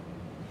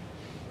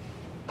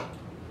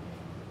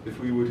 If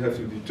we would have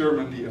to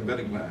determine the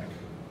embedding lag.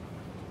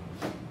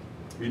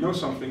 We know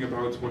something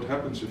about what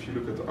happens if you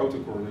look at the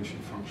autocorrelation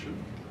function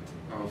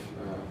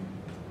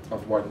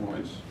of white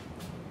noise.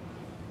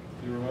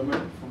 Do you remember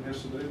from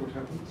yesterday what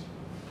happened?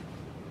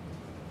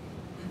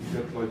 You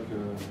get like,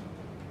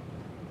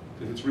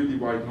 if it's really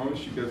white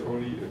noise, you get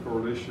only a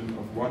correlation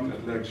of 1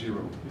 at lag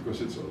 0, because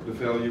the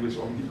value is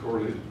only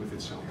correlated with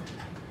itself.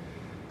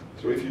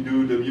 So if you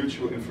do the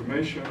mutual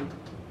information,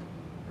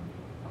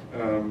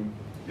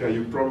 yeah,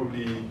 you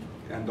probably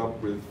end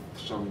up with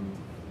some,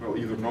 well,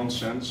 either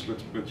nonsense,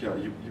 but yeah,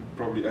 you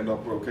probably end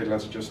up, okay,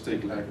 let's just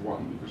take lag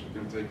 1, because we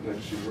can take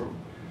lag 0.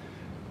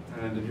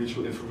 And the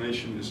mutual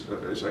information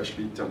is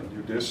actually telling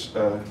you this.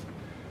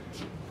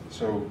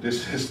 So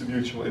this is the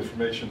mutual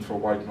information for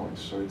white noise.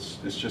 So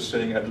it's just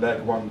saying at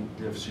lag 1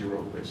 we have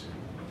 0, basically.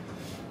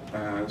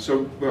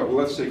 So, well,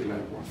 let's take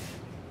lag 1.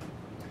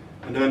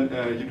 And then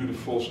you do the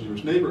false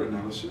nearest neighbor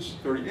analysis.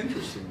 Very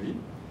interestingly,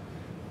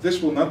 this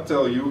will not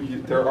tell you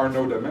there are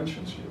no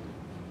dimensions here.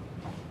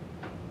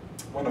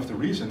 One of the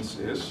reasons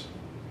is,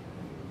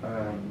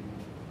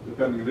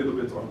 depending a little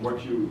bit on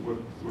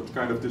what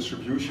kind of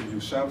distribution you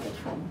sampled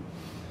from,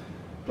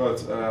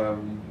 but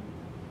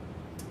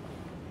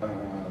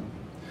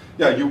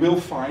yeah, you will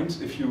find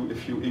if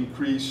you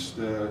increase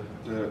the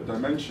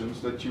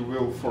dimensions that you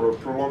will, for a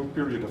prolonged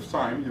period of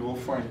time, you will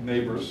find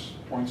neighbors,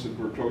 points that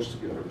were close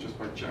together just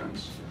by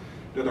chance,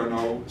 that are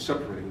now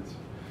separated.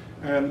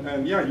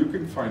 And yeah, you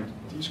can find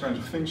these kinds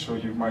of things, so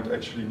you might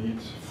actually need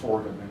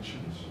 4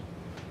 dimensions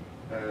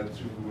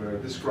to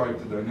describe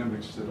the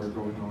dynamics that are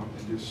going on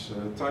in this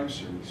time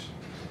series.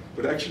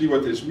 But actually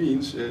what this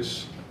means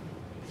is,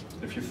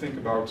 if you think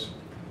about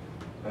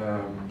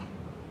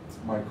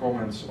my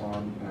comments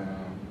on,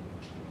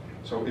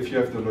 so if you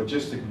have the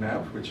logistic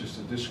map, which is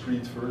the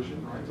discrete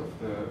version, right, of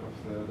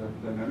the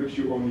dynamics,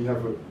 you only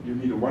have you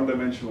need a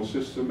one-dimensional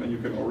system, and you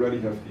can already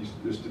have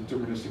this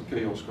deterministic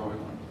chaos going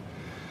on.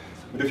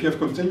 But if you have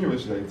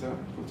continuous data,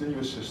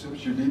 continuous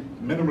systems, you need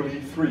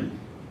minimally 3.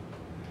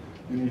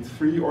 You need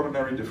 3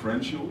 ordinary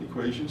differential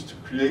equations to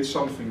create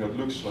something that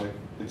looks like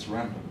it's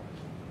random,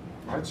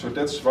 right? So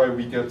that's why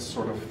we get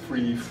sort of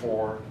 3,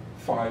 4,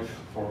 5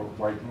 for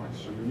white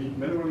noise. So you need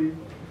minimally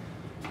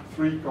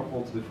 3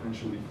 coupled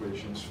differential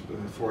equations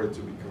for it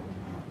to become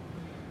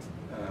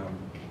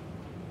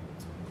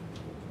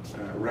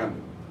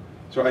random.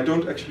 So I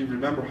don't actually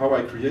remember how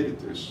I created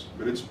this,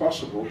 but it's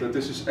possible that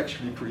this is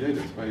actually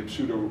created by a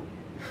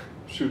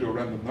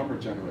pseudo-random number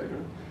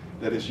generator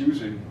that is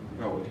using,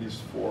 well, at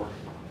least 4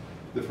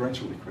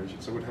 differential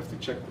equations. I would have to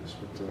check this,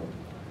 but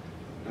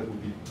that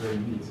would be very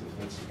neat if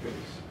that's the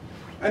case.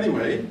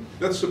 Anyway,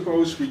 let's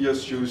suppose we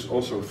just use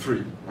also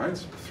 3, right?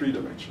 3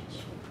 dimensions.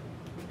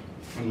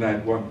 and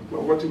land 1.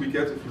 Well, what do we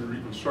get if we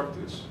reconstruct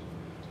this?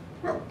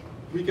 Well,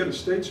 we get a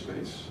state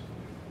space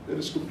that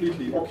is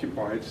completely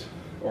occupied,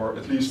 or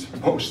at least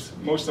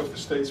most of the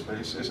state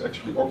space is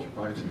actually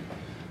occupied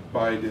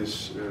by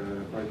this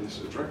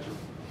attractor,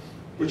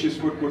 which is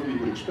what we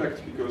would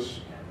expect,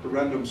 because the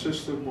random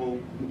system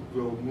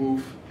will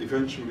move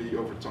eventually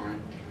over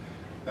time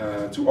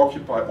to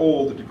occupy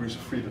all the degrees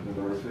of freedom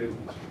that are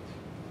available.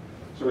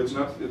 So it's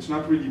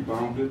not really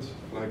bounded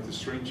like the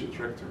strange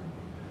attractor.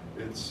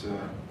 It's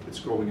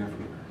going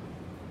everywhere.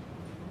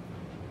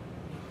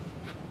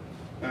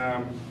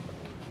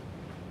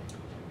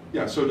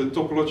 Yeah, so the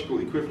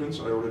topological equivalence,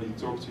 I already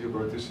talked to you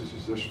about this. This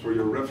is just for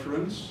your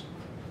reference.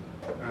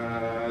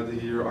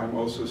 Here I'm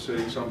also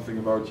saying something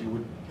about you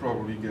would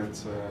probably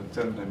get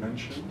 10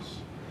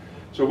 dimensions.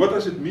 So what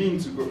does it mean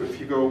to go, if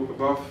you go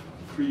above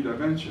 3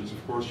 dimensions?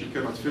 Of course, you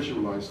cannot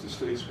visualize the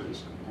state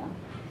space anymore.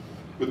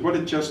 But what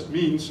it just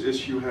means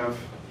is you have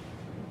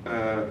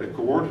a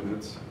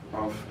coordinate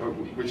of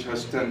which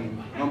has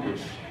 10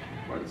 numbers,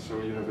 right?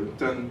 So you have a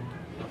 10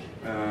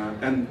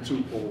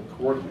 n-tuple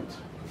coordinate.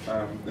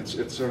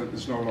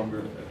 It's no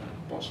longer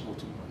possible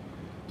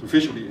to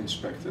visually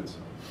inspect it.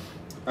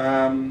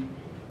 But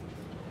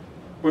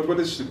what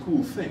is the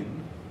cool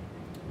thing?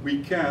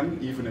 We can,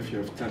 even if you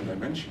have 10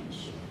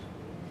 dimensions,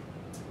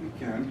 we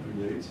can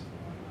create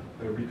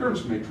a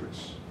recurrence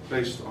matrix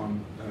based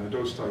on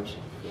those types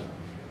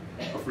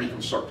of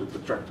reconstructed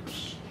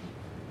attractors.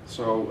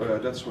 So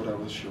that's what I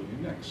will show you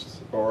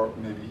next, or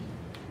maybe.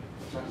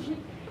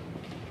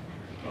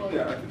 Oh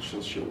yeah, I can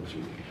still show it to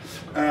you.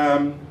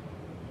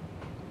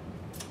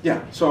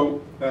 Yeah,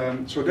 so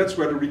that's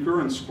where the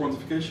recurrence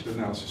quantification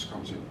analysis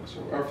comes in. So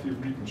after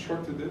you've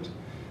reconstructed it,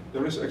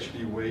 there is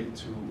actually a way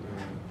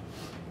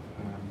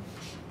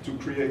to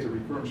create a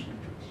recurrence matrix.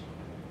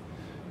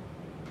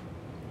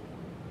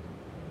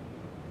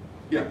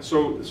 Yeah,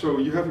 so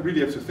you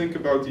really have to think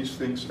about these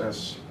things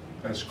as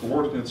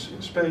coordinates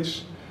in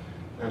space.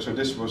 So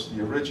this was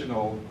the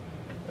original.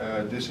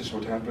 This is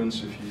what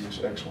happens if you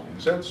use x, y,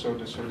 and z. So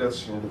that's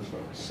sort of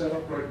set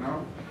up right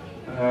now.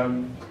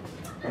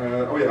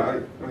 Oh yeah.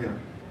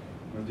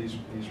 Well, these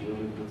were a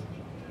little bit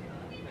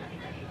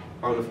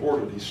out of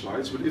order, these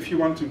slides. But if you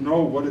want to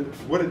know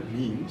what it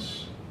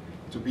means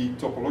to be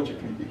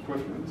topologically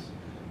equivalent,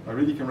 I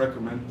really can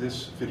recommend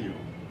this video.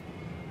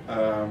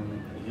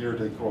 Here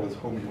they call it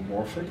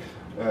homeomorphic.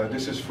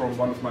 This is from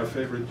one of my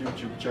favorite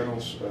YouTube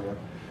channels,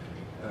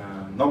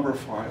 Number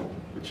File,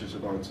 which is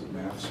about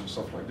maths and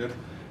stuff like that.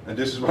 And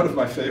this is one of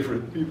my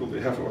favorite people they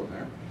have on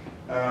there.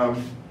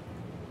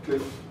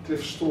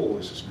 Cliff Stoll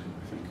is his name,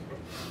 I think.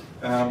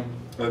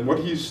 And what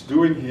he's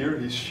doing here,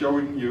 he's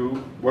showing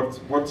you what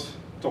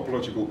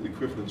topological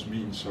equivalence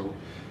means. So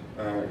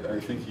I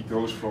think he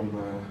goes from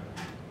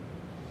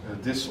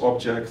this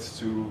object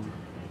to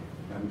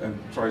and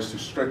tries to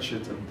stretch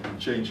it and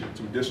change it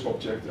to this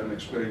object, and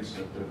explains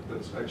that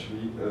that's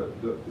actually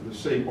the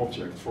same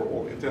object for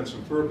all intents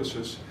and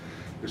purposes.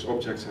 This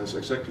object has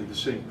exactly the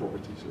same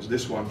properties as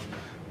this one,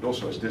 it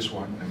also has this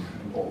one,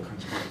 and all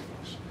kinds of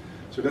things.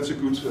 So that's a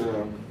good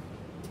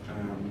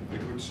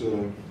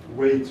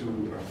way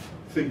to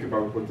think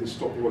about what this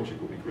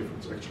topological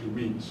equivalence actually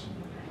means.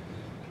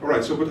 All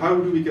right, so but how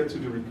do we get to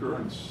the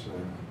recurrence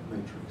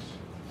matrix?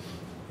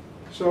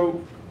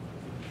 So,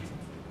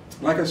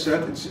 like I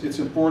said, it's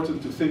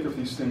important to think of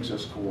these things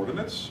as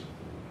coordinates.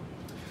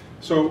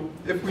 So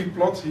if we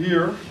plot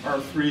here our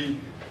 3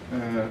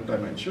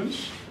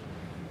 dimensions,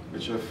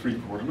 which have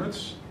 3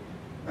 coordinates,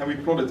 and we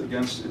plot it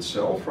against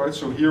itself, right?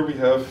 So here we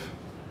have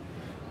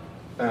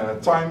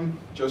time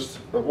just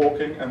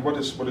walking, and what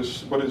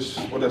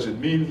does it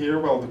mean here?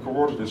 Well, the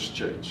coordinates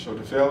change. So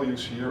the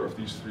values here of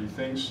these 3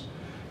 things,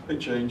 they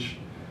change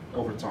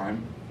over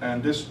time.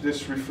 And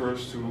this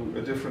refers to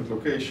a different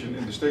location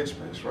in the state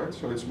space, right?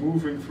 So it's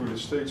moving through the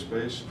state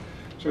space.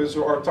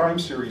 So our time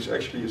series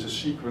actually is a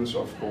sequence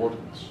of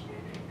coordinates,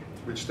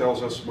 which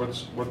tells us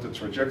what the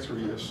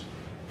trajectory is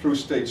through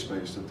state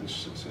space that this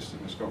system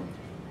is going.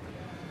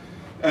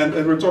 And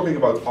we're talking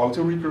about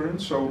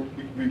auto-recurrence, so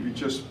we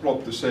just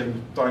plot the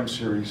same time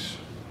series,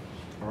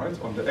 all right,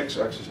 on the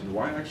x-axis and the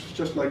y-axis,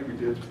 just like we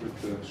did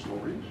with the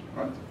stories,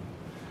 right?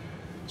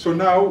 So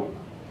now,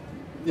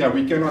 yeah,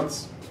 we cannot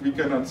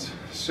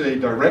say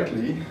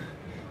directly,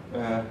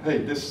 hey,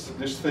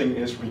 this thing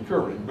is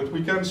recurring, but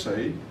we can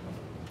say,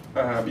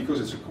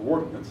 because it's a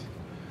coordinate,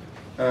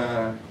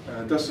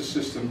 does the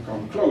system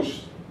come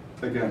close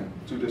again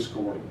to this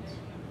coordinate,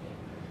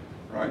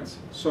 right?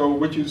 So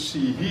what you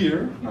see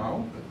here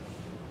now,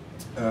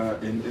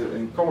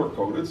 in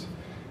color-coded,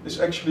 is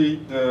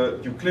actually the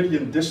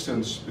Euclidean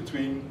distance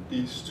between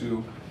these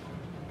two,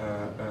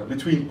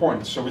 between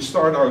points. So we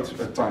start out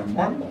at time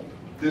 1.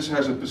 This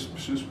has a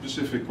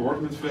specific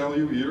coordinate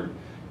value here,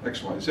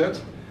 x, y, z.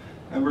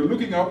 And we're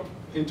looking up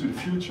into the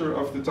future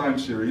of the time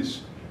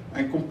series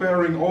and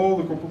comparing all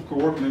the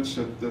coordinates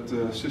that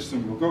the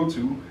system will go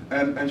to,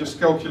 and just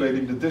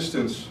calculating the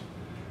distance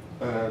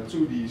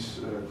to these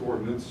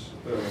coordinates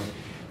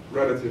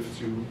relative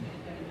to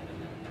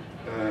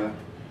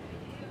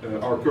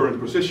our current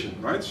position,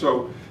 right?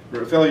 So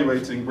we're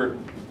evaluating where,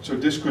 so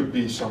this could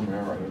be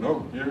somewhere, I don't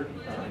know, here,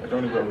 I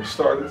don't know where we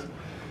started,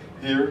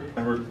 here,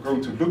 and we're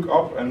going to look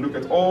up and look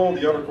at all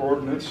the other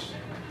coordinates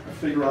and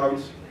figure out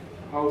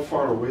how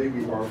far away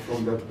we are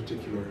from that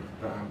particular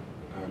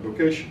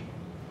location.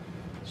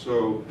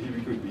 So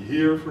we could be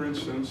here, for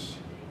instance,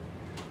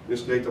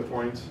 this data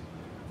point,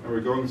 and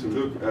we're going to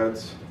look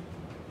at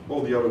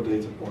all the other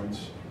data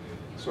points.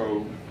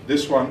 So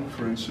this one,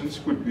 for instance,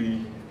 could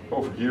be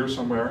over here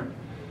somewhere,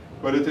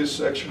 but it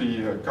is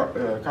actually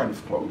kind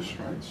of close,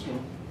 right? So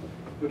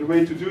but the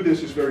way to do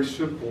this is very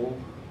simple.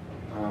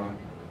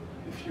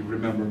 If you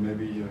remember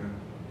maybe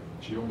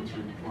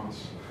geometry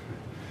class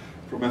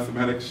from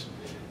mathematics,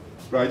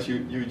 right?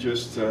 You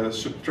just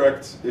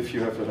subtract, if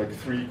you have like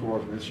 3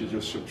 coordinates, you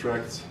just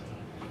subtract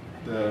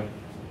the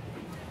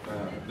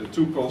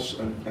tuples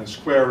and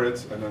square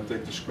it, and then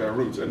take the square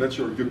root, and that's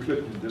your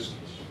Euclidean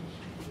distance.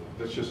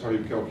 That's just how you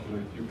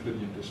calculate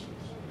Euclidean distance.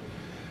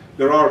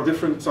 There are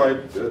different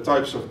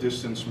types of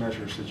distance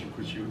measures that you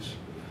could use,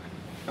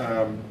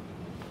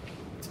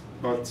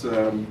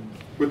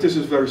 but this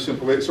is very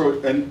simple. So,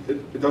 and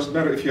it doesn't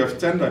matter if you have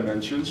 10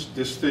 dimensions.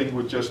 This thing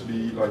would just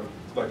be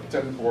like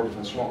 10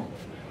 coordinates long,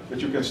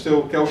 but you can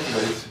still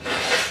calculate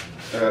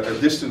a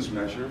distance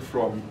measure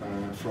from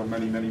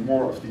many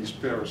more of these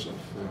pairs of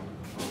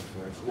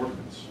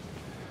coordinates.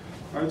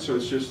 Right, so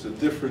it's just the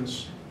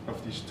difference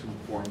of these 2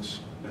 points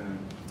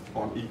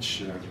on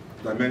each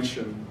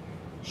dimension,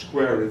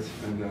 square it,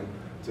 and then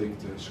take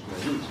the square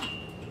root.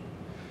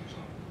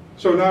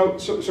 So now,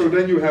 so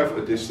then you have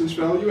a distance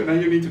value, and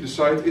then you need to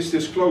decide, is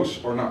this close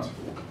or not?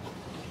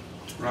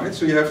 Right,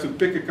 so you have to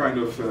pick a kind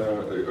of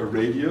a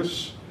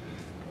radius,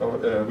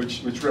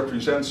 which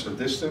represents a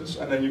distance,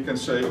 and then you can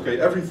say, okay,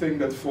 everything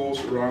that falls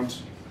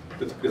around,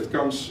 that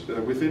comes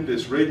within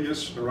this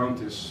radius around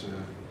this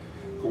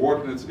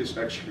coordinate is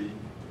actually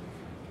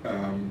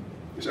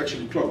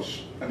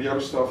close, and the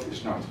other stuff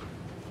is not.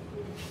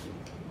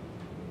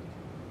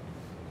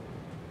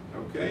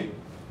 Okay,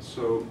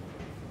 so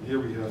here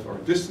we have our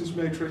distance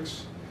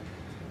matrix.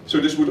 So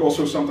this would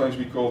also sometimes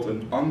be called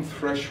an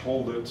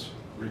unthresholded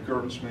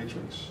recurrence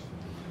matrix.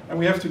 And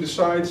we have to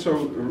decide,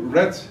 so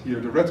red here,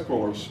 the red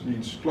colors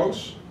means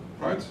close,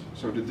 right?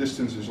 So the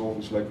distance is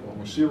always like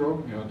almost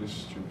 0. Yeah,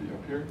 this should be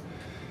up here.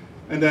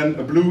 And then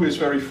a blue is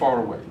very far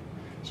away.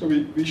 So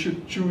we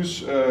should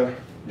choose a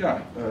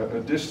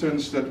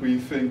distance that we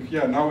think,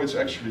 yeah, now it's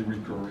actually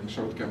recurring,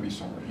 so it can be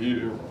somewhere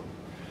here.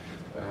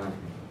 Or,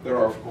 there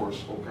are, of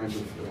course, all kinds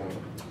of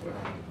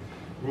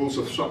rules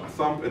of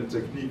thumb and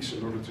techniques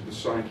in order to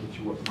decide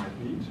what you might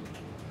need.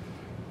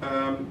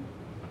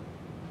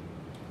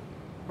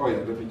 Oh yeah,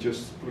 let me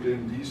just put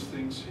in these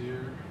things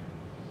here.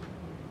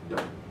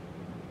 Yeah.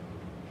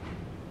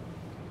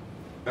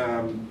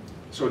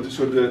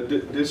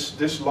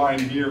 This line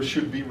here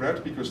should be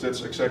red because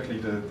that's exactly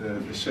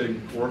the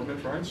same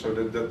coordinate, right? So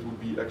that would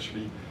be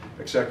actually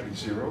exactly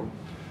 0.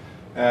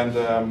 And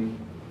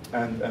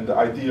the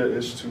idea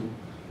is to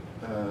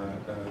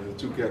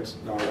get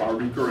now our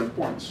recurrent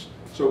points.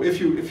 So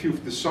if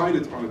you've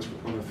decided on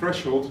a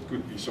threshold, it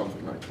could be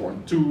something like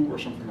 0.2 or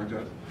something like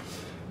that.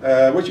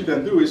 What you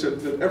then do is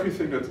that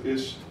everything that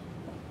is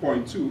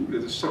 0.2,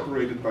 that is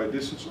separated by a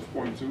distance of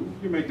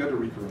 0.2, you make that a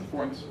recurrent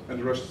point, and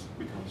the rest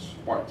becomes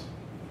white.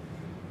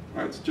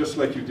 Right? Just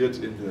like you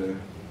did in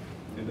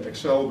the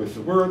Excel with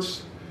the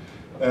words.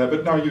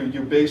 But now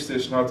you base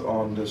this not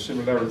on the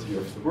similarity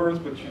of the words,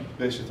 but you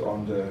base it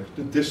on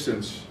the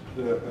distance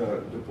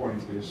the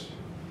point is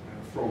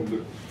from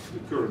the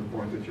current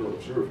point that you're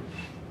observing.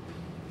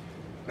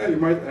 And you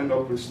might end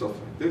up with stuff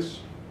like this.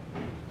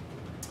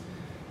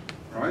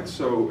 Right,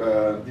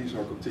 so these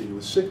are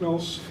continuous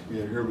signals.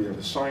 Here we have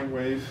a sine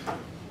wave.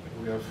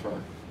 We have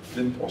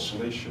Wind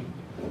oscillation.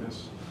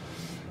 Yes.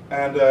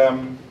 And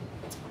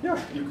yeah,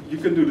 you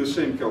can do the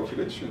same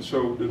calculation.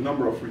 So the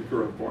number of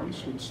recurrent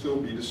points would still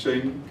be the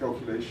same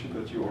calculation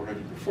that you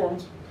already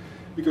performed,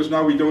 because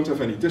now we don't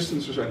have any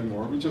distances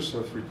anymore. We just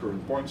have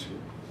recurrent points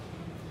here.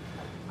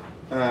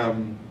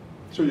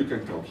 So you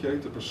can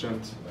calculate the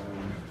percent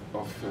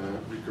of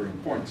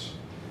recurrent points.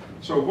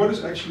 So what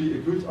is actually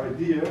a good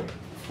idea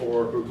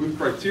for a good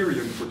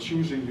criterion for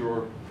choosing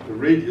the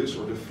radius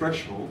or the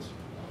threshold?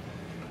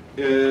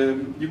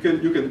 You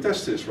can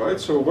test this, right?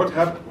 So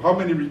how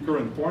many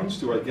recurrent points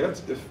do I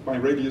get if my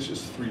radius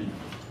is 3?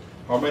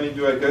 How many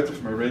do I get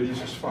if my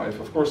radius is 5?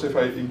 Of course, if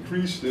I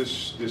increase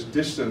this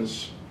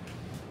distance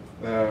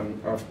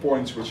of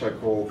points, which I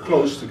call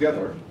close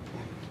together,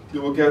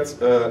 you will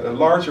get a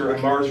larger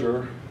and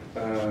larger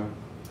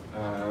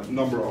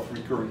number of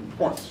recurring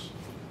points.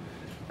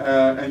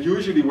 And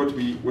usually what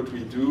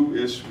we do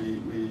is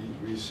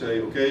we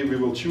say, okay, we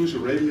will choose a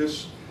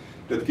radius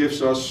that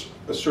gives us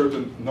a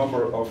certain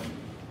number of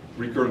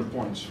recurrent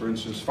points, for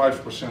instance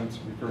 5%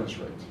 recurrence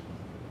rate.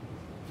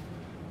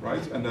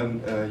 Right? And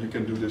then you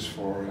can do this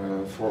for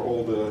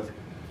all the,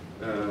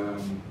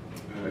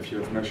 if you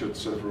have measured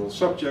several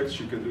subjects,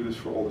 you can do this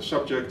for all the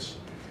subjects,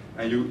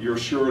 and you're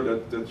sure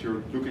that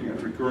you're looking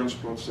at recurrence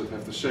plots that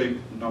have the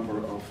same number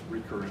of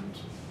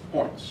recurrent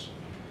points.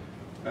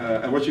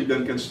 And what you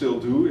then can still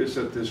do is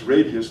that this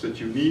radius that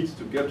you need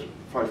to get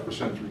 5%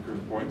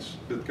 recurrent points,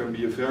 that can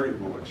be a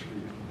variable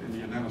actually in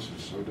the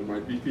analysis. So there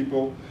might be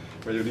people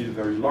where you need a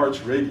very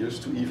large radius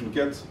to even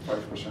get 5%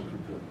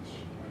 recurrence.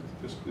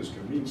 Right? This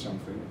can mean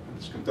something, and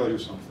this can tell you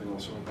something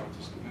also about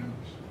this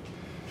dynamics.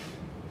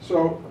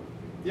 So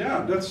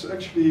yeah, that's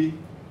actually,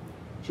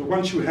 so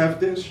once you have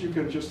this, you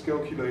can just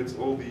calculate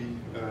all the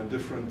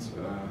different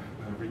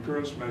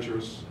recurrence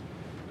measures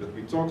that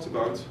we talked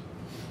about.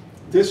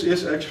 This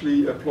is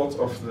actually a plot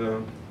of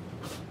a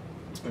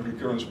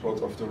recurrence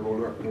plot of the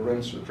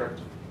Lorentz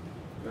attractor.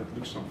 That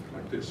looks something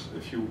like this,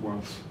 if you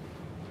want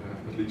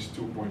at least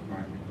 2.9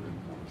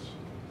 recurrent points.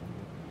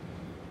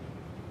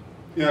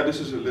 Yeah, this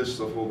is a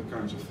list of all the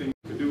kinds of things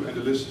you can do, and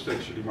the list is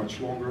actually much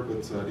longer,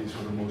 but these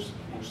are the most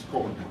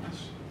common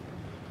ones.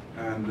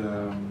 And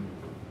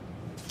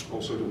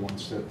also the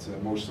ones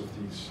that most of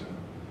these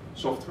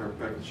software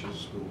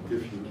packages will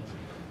give you.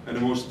 And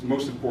the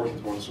most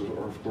important ones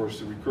are, of course,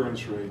 the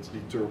recurrence rate,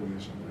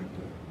 determinism,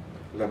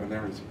 and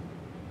laminarity.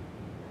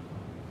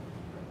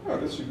 Oh,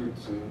 that's a good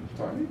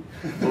timing.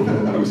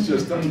 I was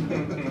just done.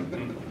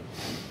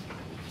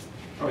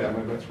 Oh yeah, my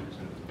battery is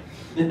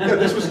dead. Yeah,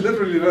 this was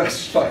literally the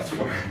last slide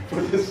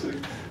for this.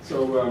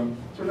 So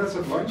let's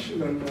have lunch,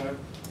 and then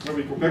when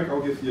we come back,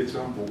 I'll give the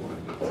example.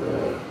 I'll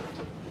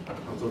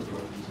talk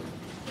about it.